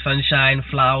 Rainbow, sunshine,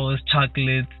 flowers,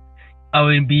 chocolates,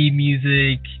 R&B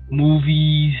music,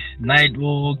 movies, night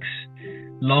walks,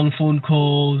 long phone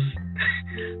calls.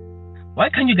 Why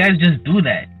can't you guys just do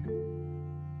that?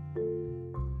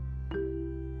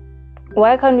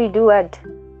 Why can't we do it?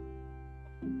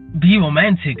 Be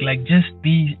romantic, just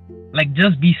be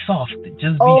soft,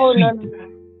 just be sweet,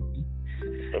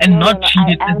 and not treat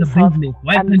it as a business.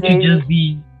 Why can't you just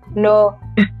be? No,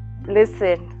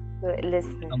 listen,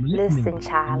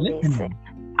 child, listen.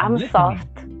 I'm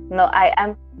soft. No,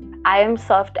 I am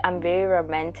soft. I'm very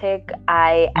romantic.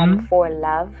 I am for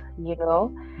love.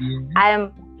 Yeah.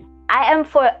 I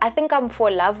think I'm for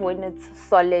love when it's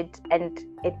solid and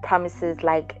it promises,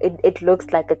 like, it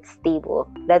looks like it's stable.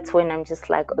 That's when I'm just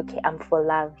like, okay, I'm for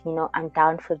love, I'm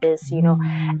down for this,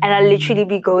 and I literally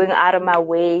be going out of my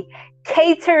way,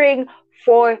 catering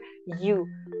for you.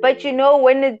 But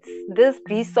when it's this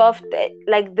be soft,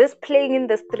 like this playing in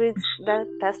the streets,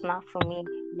 that's not for me.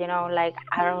 Like,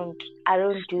 I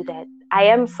don't do that. I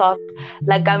am soft.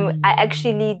 Like, I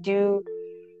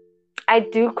I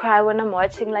do cry when I'm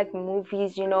watching like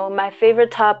movies, you know. My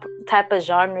favorite type of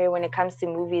genre when it comes to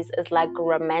movies is like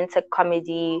romantic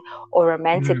comedy or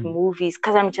romantic movies,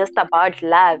 because I'm just about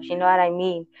love, you know what I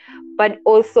mean? But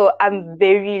also I'm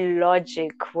very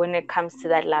logic when it comes to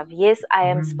that love. Yes, I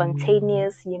am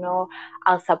spontaneous, you know.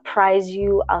 I'll surprise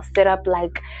you. I'll set up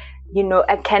like, you know,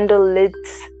 a candlelit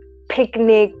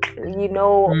picnic, you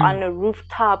know, on a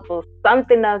rooftop or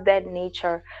something of that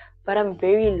nature. But I'm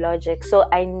very logic, so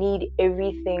I need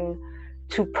everything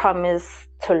to promise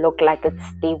to look like it's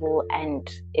stable and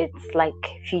it's like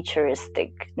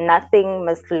futuristic. Nothing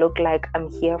must look like I'm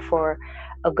here for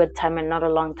a good time and not a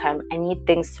long time. I need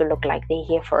things to look like they're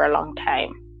here for a long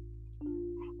time.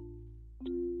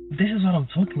 This is what I'm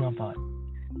talking about.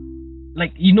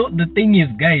 Like, you know, the thing is,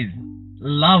 guys,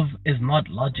 love is not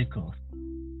logical.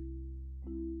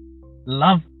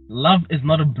 Love is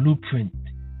not a blueprint.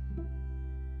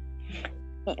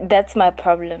 That's my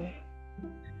problem.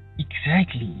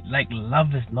 Exactly. Like,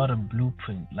 love is not a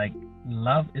blueprint. Like,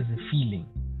 love is a feeling,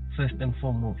 first and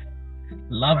foremost.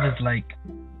 Love is like,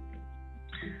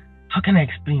 how can I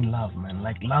explain love, man?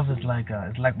 Like, love is like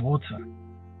it's like water.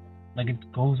 Like,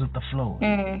 it goes with the flow.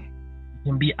 It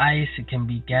can be ice, it can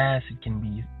be gas, it can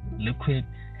be liquid,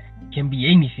 it can be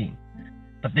anything.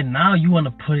 But then now you want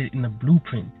to put it in a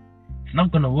blueprint. It's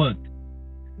not gonna work.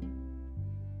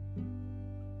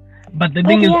 But the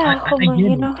thing is, I get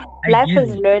you it. know, I life get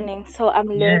is it. learning, so I'm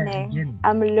learning. Yeah,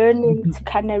 I'm learning to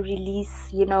kind of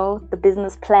release, you know, the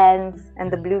business plans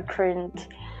and the blueprint,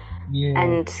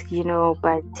 and you know.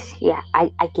 But yeah,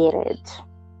 I get it.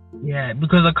 Yeah,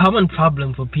 because a common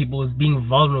problem for people is being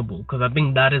vulnerable. Because I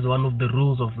think that is one of the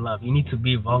rules of love. You need to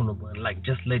be vulnerable and like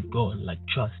just let go and like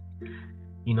trust,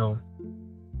 you know.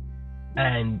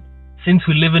 And since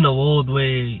we live in a world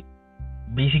where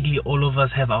basically all of us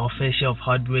have our fair share of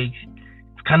heartbreaks,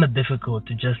 it's kind of difficult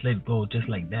to just let go just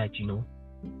like that, you know.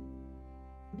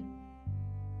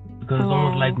 Because it's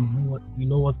almost like we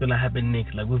know what's gonna happen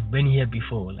next. Like, we've been here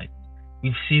before. Like,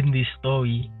 we've seen this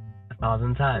story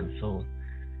 1,000 times. So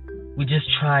we just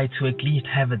try to at least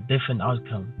have a different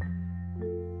outcome.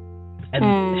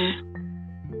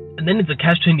 And then it's a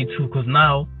catch-22, because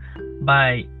now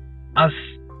by us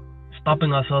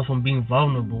stopping ourselves from being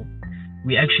vulnerable,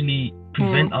 we actually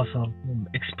prevent ourselves from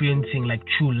experiencing like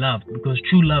true love, because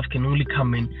true love can only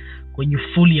come in when you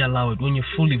fully allow it, when you're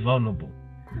fully vulnerable.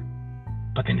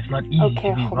 But then it's not easy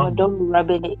to be vulnerable. Don't rub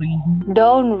it in.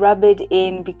 Don't rub it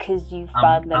in because you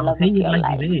found the love of your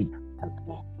life.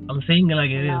 I'm saying it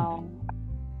like it is.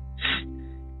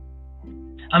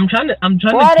 I'm trying to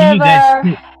give you guys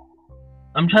tips.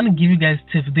 I'm trying to give you guys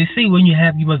tips. They say when you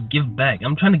have, you must give back.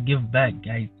 I'm trying to give back,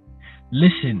 guys.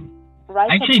 Listen.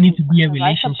 I actually need to be a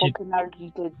relationship.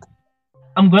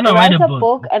 I'm gonna write a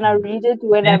book and I'll read it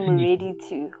when I'm ready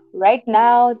to. Right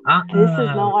now, this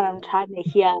is not what I'm trying to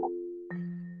hear.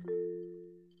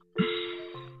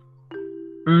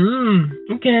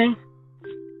 Okay.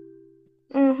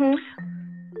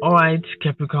 Alright,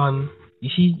 Capricorn. You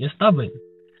see, you're stubborn.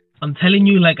 I'm telling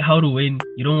you like how to win.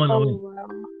 You don't want to win. Wow.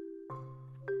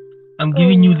 I'm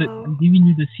giving you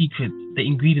the secrets, the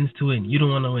ingredients to win. You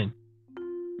don't want to win.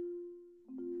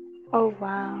 Oh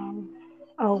wow.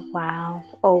 Oh wow.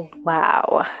 Oh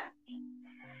wow.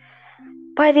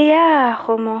 But yeah,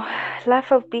 Homo, life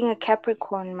of being a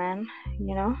Capricorn, man.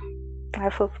 You know?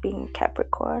 Life of being a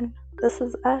Capricorn. This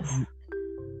is us.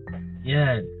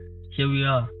 Yeah, here we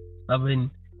are. I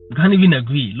mean, we can't even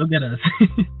agree. Look at us.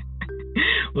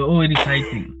 We're already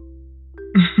fighting.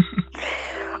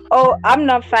 Oh, I'm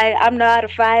not a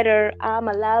fighter. I'm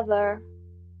a lover.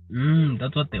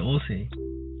 That's what they all say.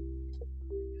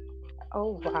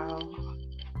 Oh wow.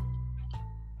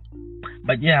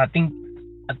 But yeah, I think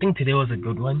today was a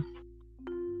good one.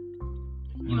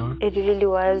 You know, it really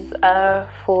was.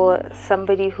 For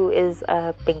somebody who is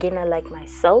a beginner like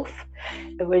myself,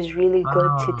 it was really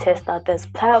good to test out this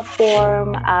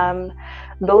platform.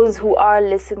 Those who are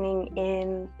listening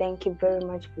in, thank you very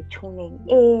much for tuning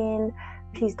in.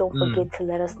 Please don't forget to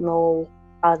let us know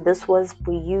how this was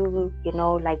for you. You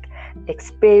know, like the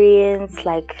experience,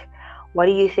 like what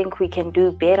do you think we can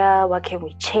do better? What can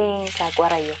we change? Like,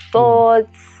 what are your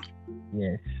thoughts?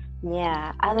 Yes.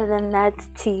 Yeah. Other than that,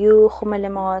 to you,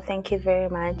 Humalemo, thank you very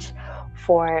much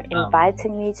for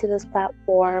inviting me to this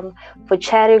platform, for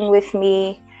chatting with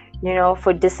me, you know,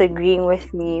 for disagreeing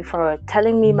with me, for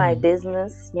telling me my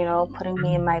business, you know, putting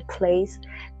me in my place.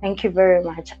 Thank you very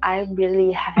much. I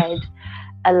really had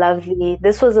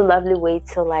this was a lovely way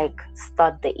to like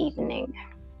start the evening.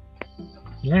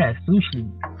 Yeah,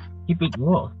 sushi. Keep it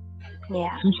raw.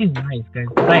 Yeah. Sushi's nice, guys.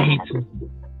 I hate sushi.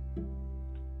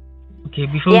 Okay,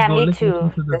 before we Yeah, go, me let's listen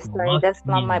too. to The this story, last that's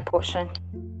not my Ian. portion.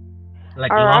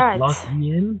 Like All last right.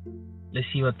 Ian. Let's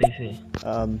see what they say.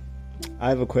 I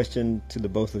have a question to the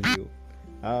both of you.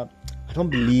 I don't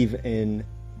believe in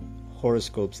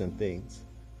horoscopes and things.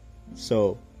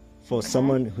 So, for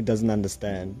someone who doesn't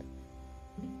understand,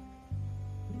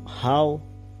 how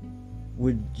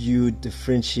would you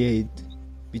differentiate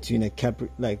between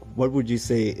what would you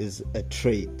say is a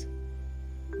trait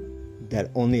that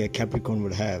only a Capricorn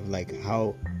would have?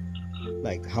 How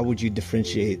would you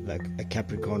differentiate like a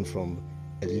Capricorn from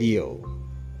a Leo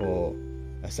or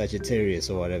a Sagittarius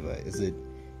or whatever? Is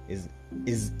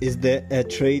there a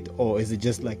trait, or is it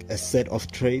just like a set of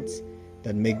traits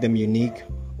that make them unique,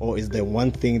 or is there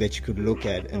one thing that you could look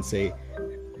at and say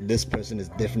this person is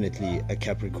definitely a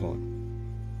Capricorn?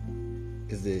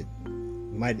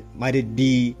 Might it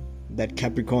be that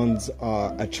Capricorns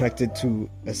are attracted to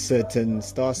a certain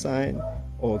star sign,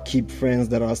 or keep friends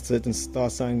that are a certain star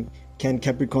sign? Can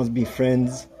Capricorns be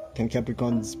friends? Can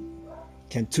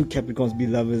two Capricorns be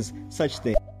lovers? Such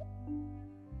things.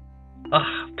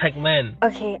 Pac-Man.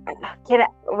 Okay, can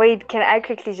I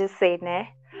quickly just say, ne?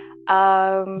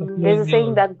 There's a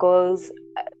saying that goes,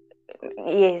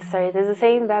 there's a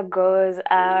saying that goes,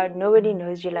 nobody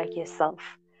knows you like yourself.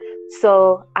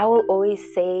 So I will always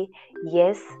say,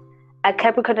 yes, a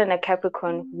Capricorn and a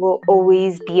Capricorn will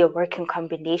always be a working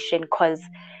combination, because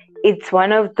it's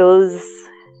one of those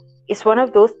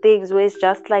things where it's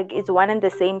just like it's one and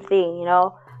the same thing, you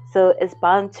know? So it's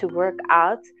bound to work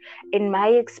out. In my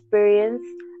experience,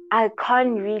 I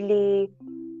can't really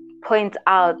point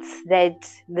out that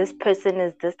this person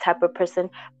is this type of person,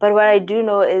 but what I do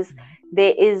know is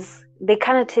there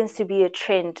kind of tends to be a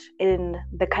trend in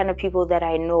the kind of people that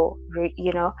I know,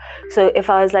 you know? So if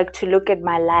I was like to look at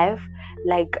my life,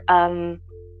 like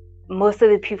most of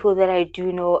the people that I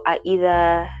do know are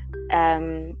either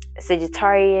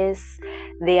Sagittarius,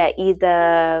 they are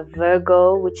either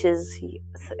Virgo, which is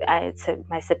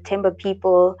my September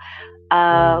people,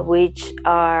 which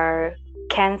are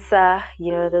Cancer,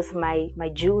 you know, those are my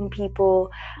June people.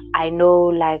 I know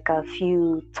like a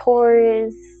few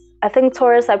Taurus. I think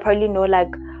Taurus, I probably know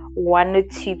like 1 or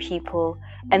 2 people,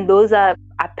 and those are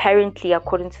apparently,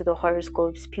 according to the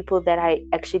horoscopes, people that I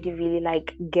actually really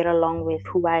like get along with,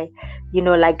 who I, you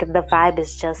know, like the vibe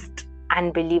is just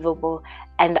unbelievable,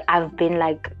 and I've been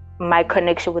like, my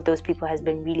connection with those people has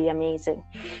been really amazing.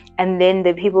 And then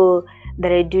the people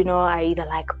that I do know are either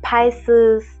like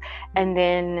Pisces, and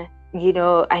then, you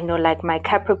know, I know like my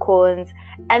Capricorns,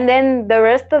 and then the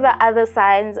rest of the other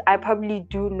signs, I probably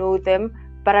do know them,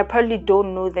 but I probably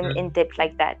don't know them in depth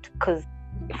like that, because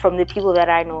from the people that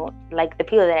I know, like the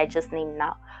people that I just named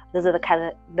now, those are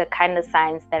the kind of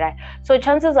signs that so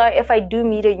chances are, if I do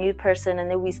meet a new person and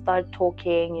then we start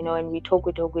talking, you know, and we talk,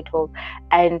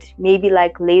 and maybe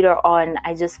like later on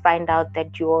I just find out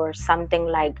that you're something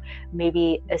like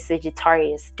maybe a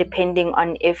Sagittarius, depending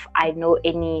on if I know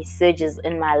any Sages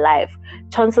in my life,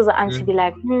 chances are I'm to be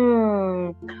like,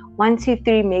 1, 2,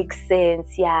 3 makes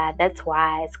sense, yeah, that's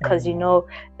why, it's because, you know,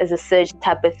 it's a Sag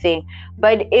type of thing.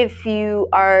 But if you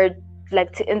are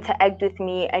like to interact with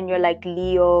me and you're like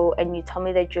Leo, and you tell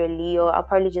me that you're a Leo, I'll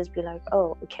probably just be like,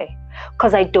 oh, okay,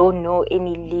 because I don't know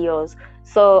any Leos.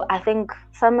 So I think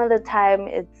some of the time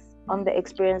it's on the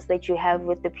experience that you have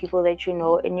with the people that you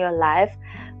know in your life,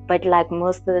 but like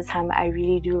most of the time I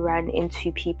really do run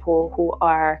into people who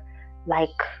are like,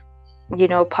 you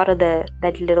know, part of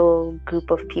that little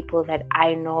group of people that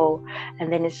I know, and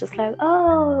then it's just like,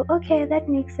 oh, okay, that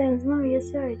makes sense. No,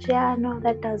 research, yeah, no,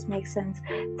 that does make sense,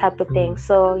 type of thing.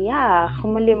 So yeah,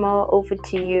 Humulimo, over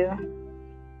to you.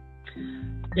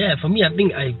 Yeah, for me, I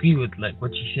think I agree with like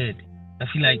what you said. I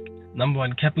feel like number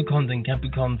one, Capricorns and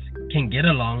Capricorns can get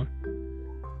along,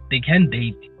 they can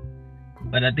date,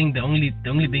 but I think the only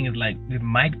thing is like we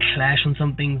might clash on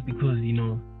some things because, you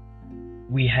know,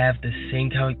 we have the same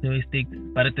characteristics,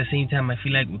 but at the same time I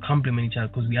feel like we complement each other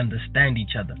because we understand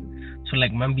each other. So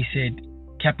like Mambi said,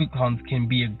 Capricorns can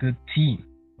be a good team,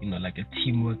 you know, like a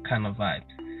teamwork kind of vibe.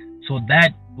 So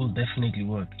that will definitely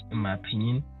work in my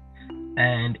opinion.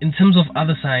 And in terms of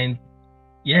other signs,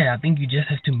 yeah, I think you just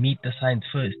have to meet the signs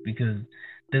first, because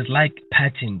there's like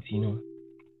patterns, you know,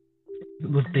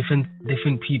 with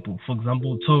different people. For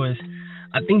example, Taurus,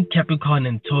 I think Capricorn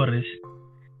and Taurus,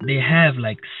 they have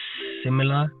like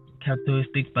similar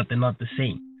characteristics, but they're not the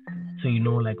same. So, you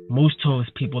know, like most Taurus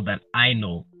people that I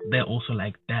know, they're also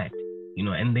like that, you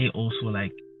know, and they also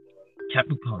like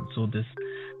Capricorn. So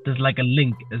there's like a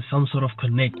link, there's some sort of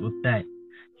connect with that,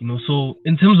 you know. So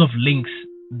in terms of links,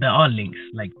 there are links,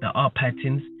 like there are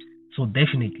patterns. So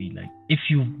definitely, like if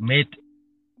you've met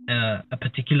a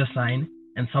particular sign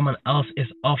and someone else is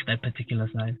of that particular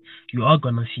size, you are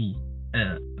gonna see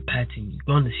a pattern. You're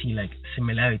gonna see like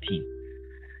similarity,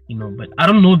 But I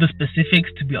don't know the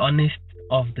specifics, to be honest,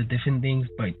 of the different things,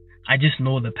 but I just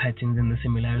know the patterns and the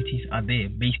similarities are there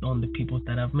based on the people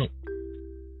that I've met.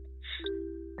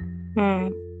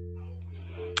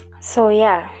 So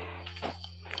yeah,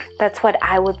 that's what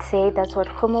I would say. That's what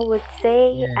Homo would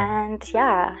say. Yeah. And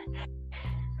yeah.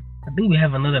 I think we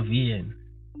have another VN.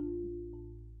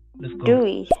 Let's go. Do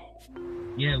we?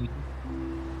 Yeah.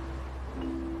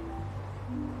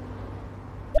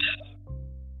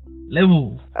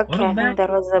 Level. Okay, I think that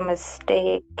was a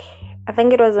mistake. I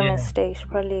think it was a mistake.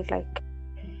 Probably like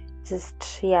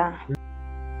just yeah.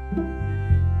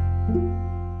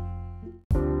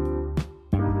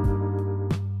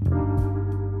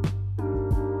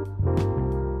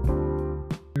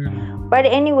 But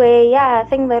anyway, yeah, I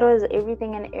think that was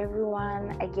everything and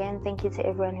everyone. Again, thank you to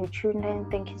everyone who tuned in.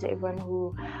 Thank you to everyone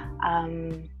who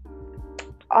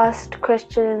asked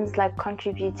questions, like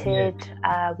contributed.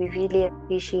 We really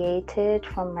appreciate it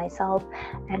from myself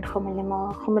and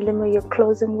Khumulimo. Khumulimo, your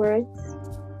closing words?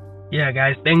 Yeah,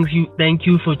 guys, thank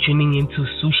you for tuning into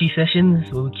Sushi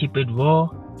Sessions. We'll keep it raw,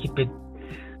 keep it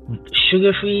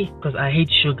sugar-free, because I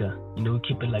hate sugar.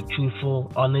 Keep it like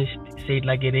truthful, honest, say it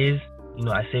like it is.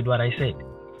 I said what I said.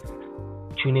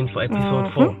 Tune in for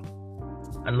episode 4.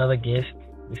 Another guest.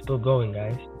 We're still going,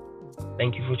 guys.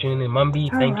 Thank you for tuning in. Mambi,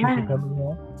 thank you for coming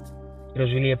here. It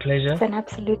was really a pleasure. It's an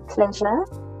absolute pleasure.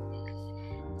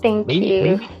 Thank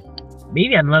you.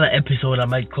 Maybe another episode I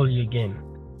might call you again.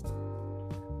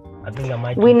 I think I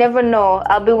might. We never know.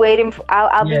 I'll be waiting.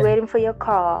 I'll be waiting for your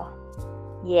call.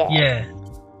 Yeah. Yeah.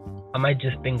 I might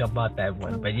just think about that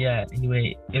one. But yeah,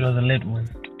 anyway, it was a lit one.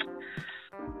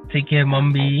 Take care,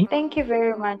 Mambi. Thank you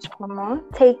very much, Momo.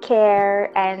 Take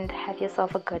care and have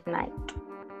yourself a good night.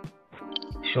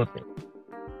 Sure thing.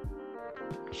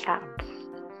 Sharp.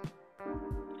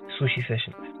 Sushi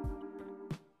Sessions.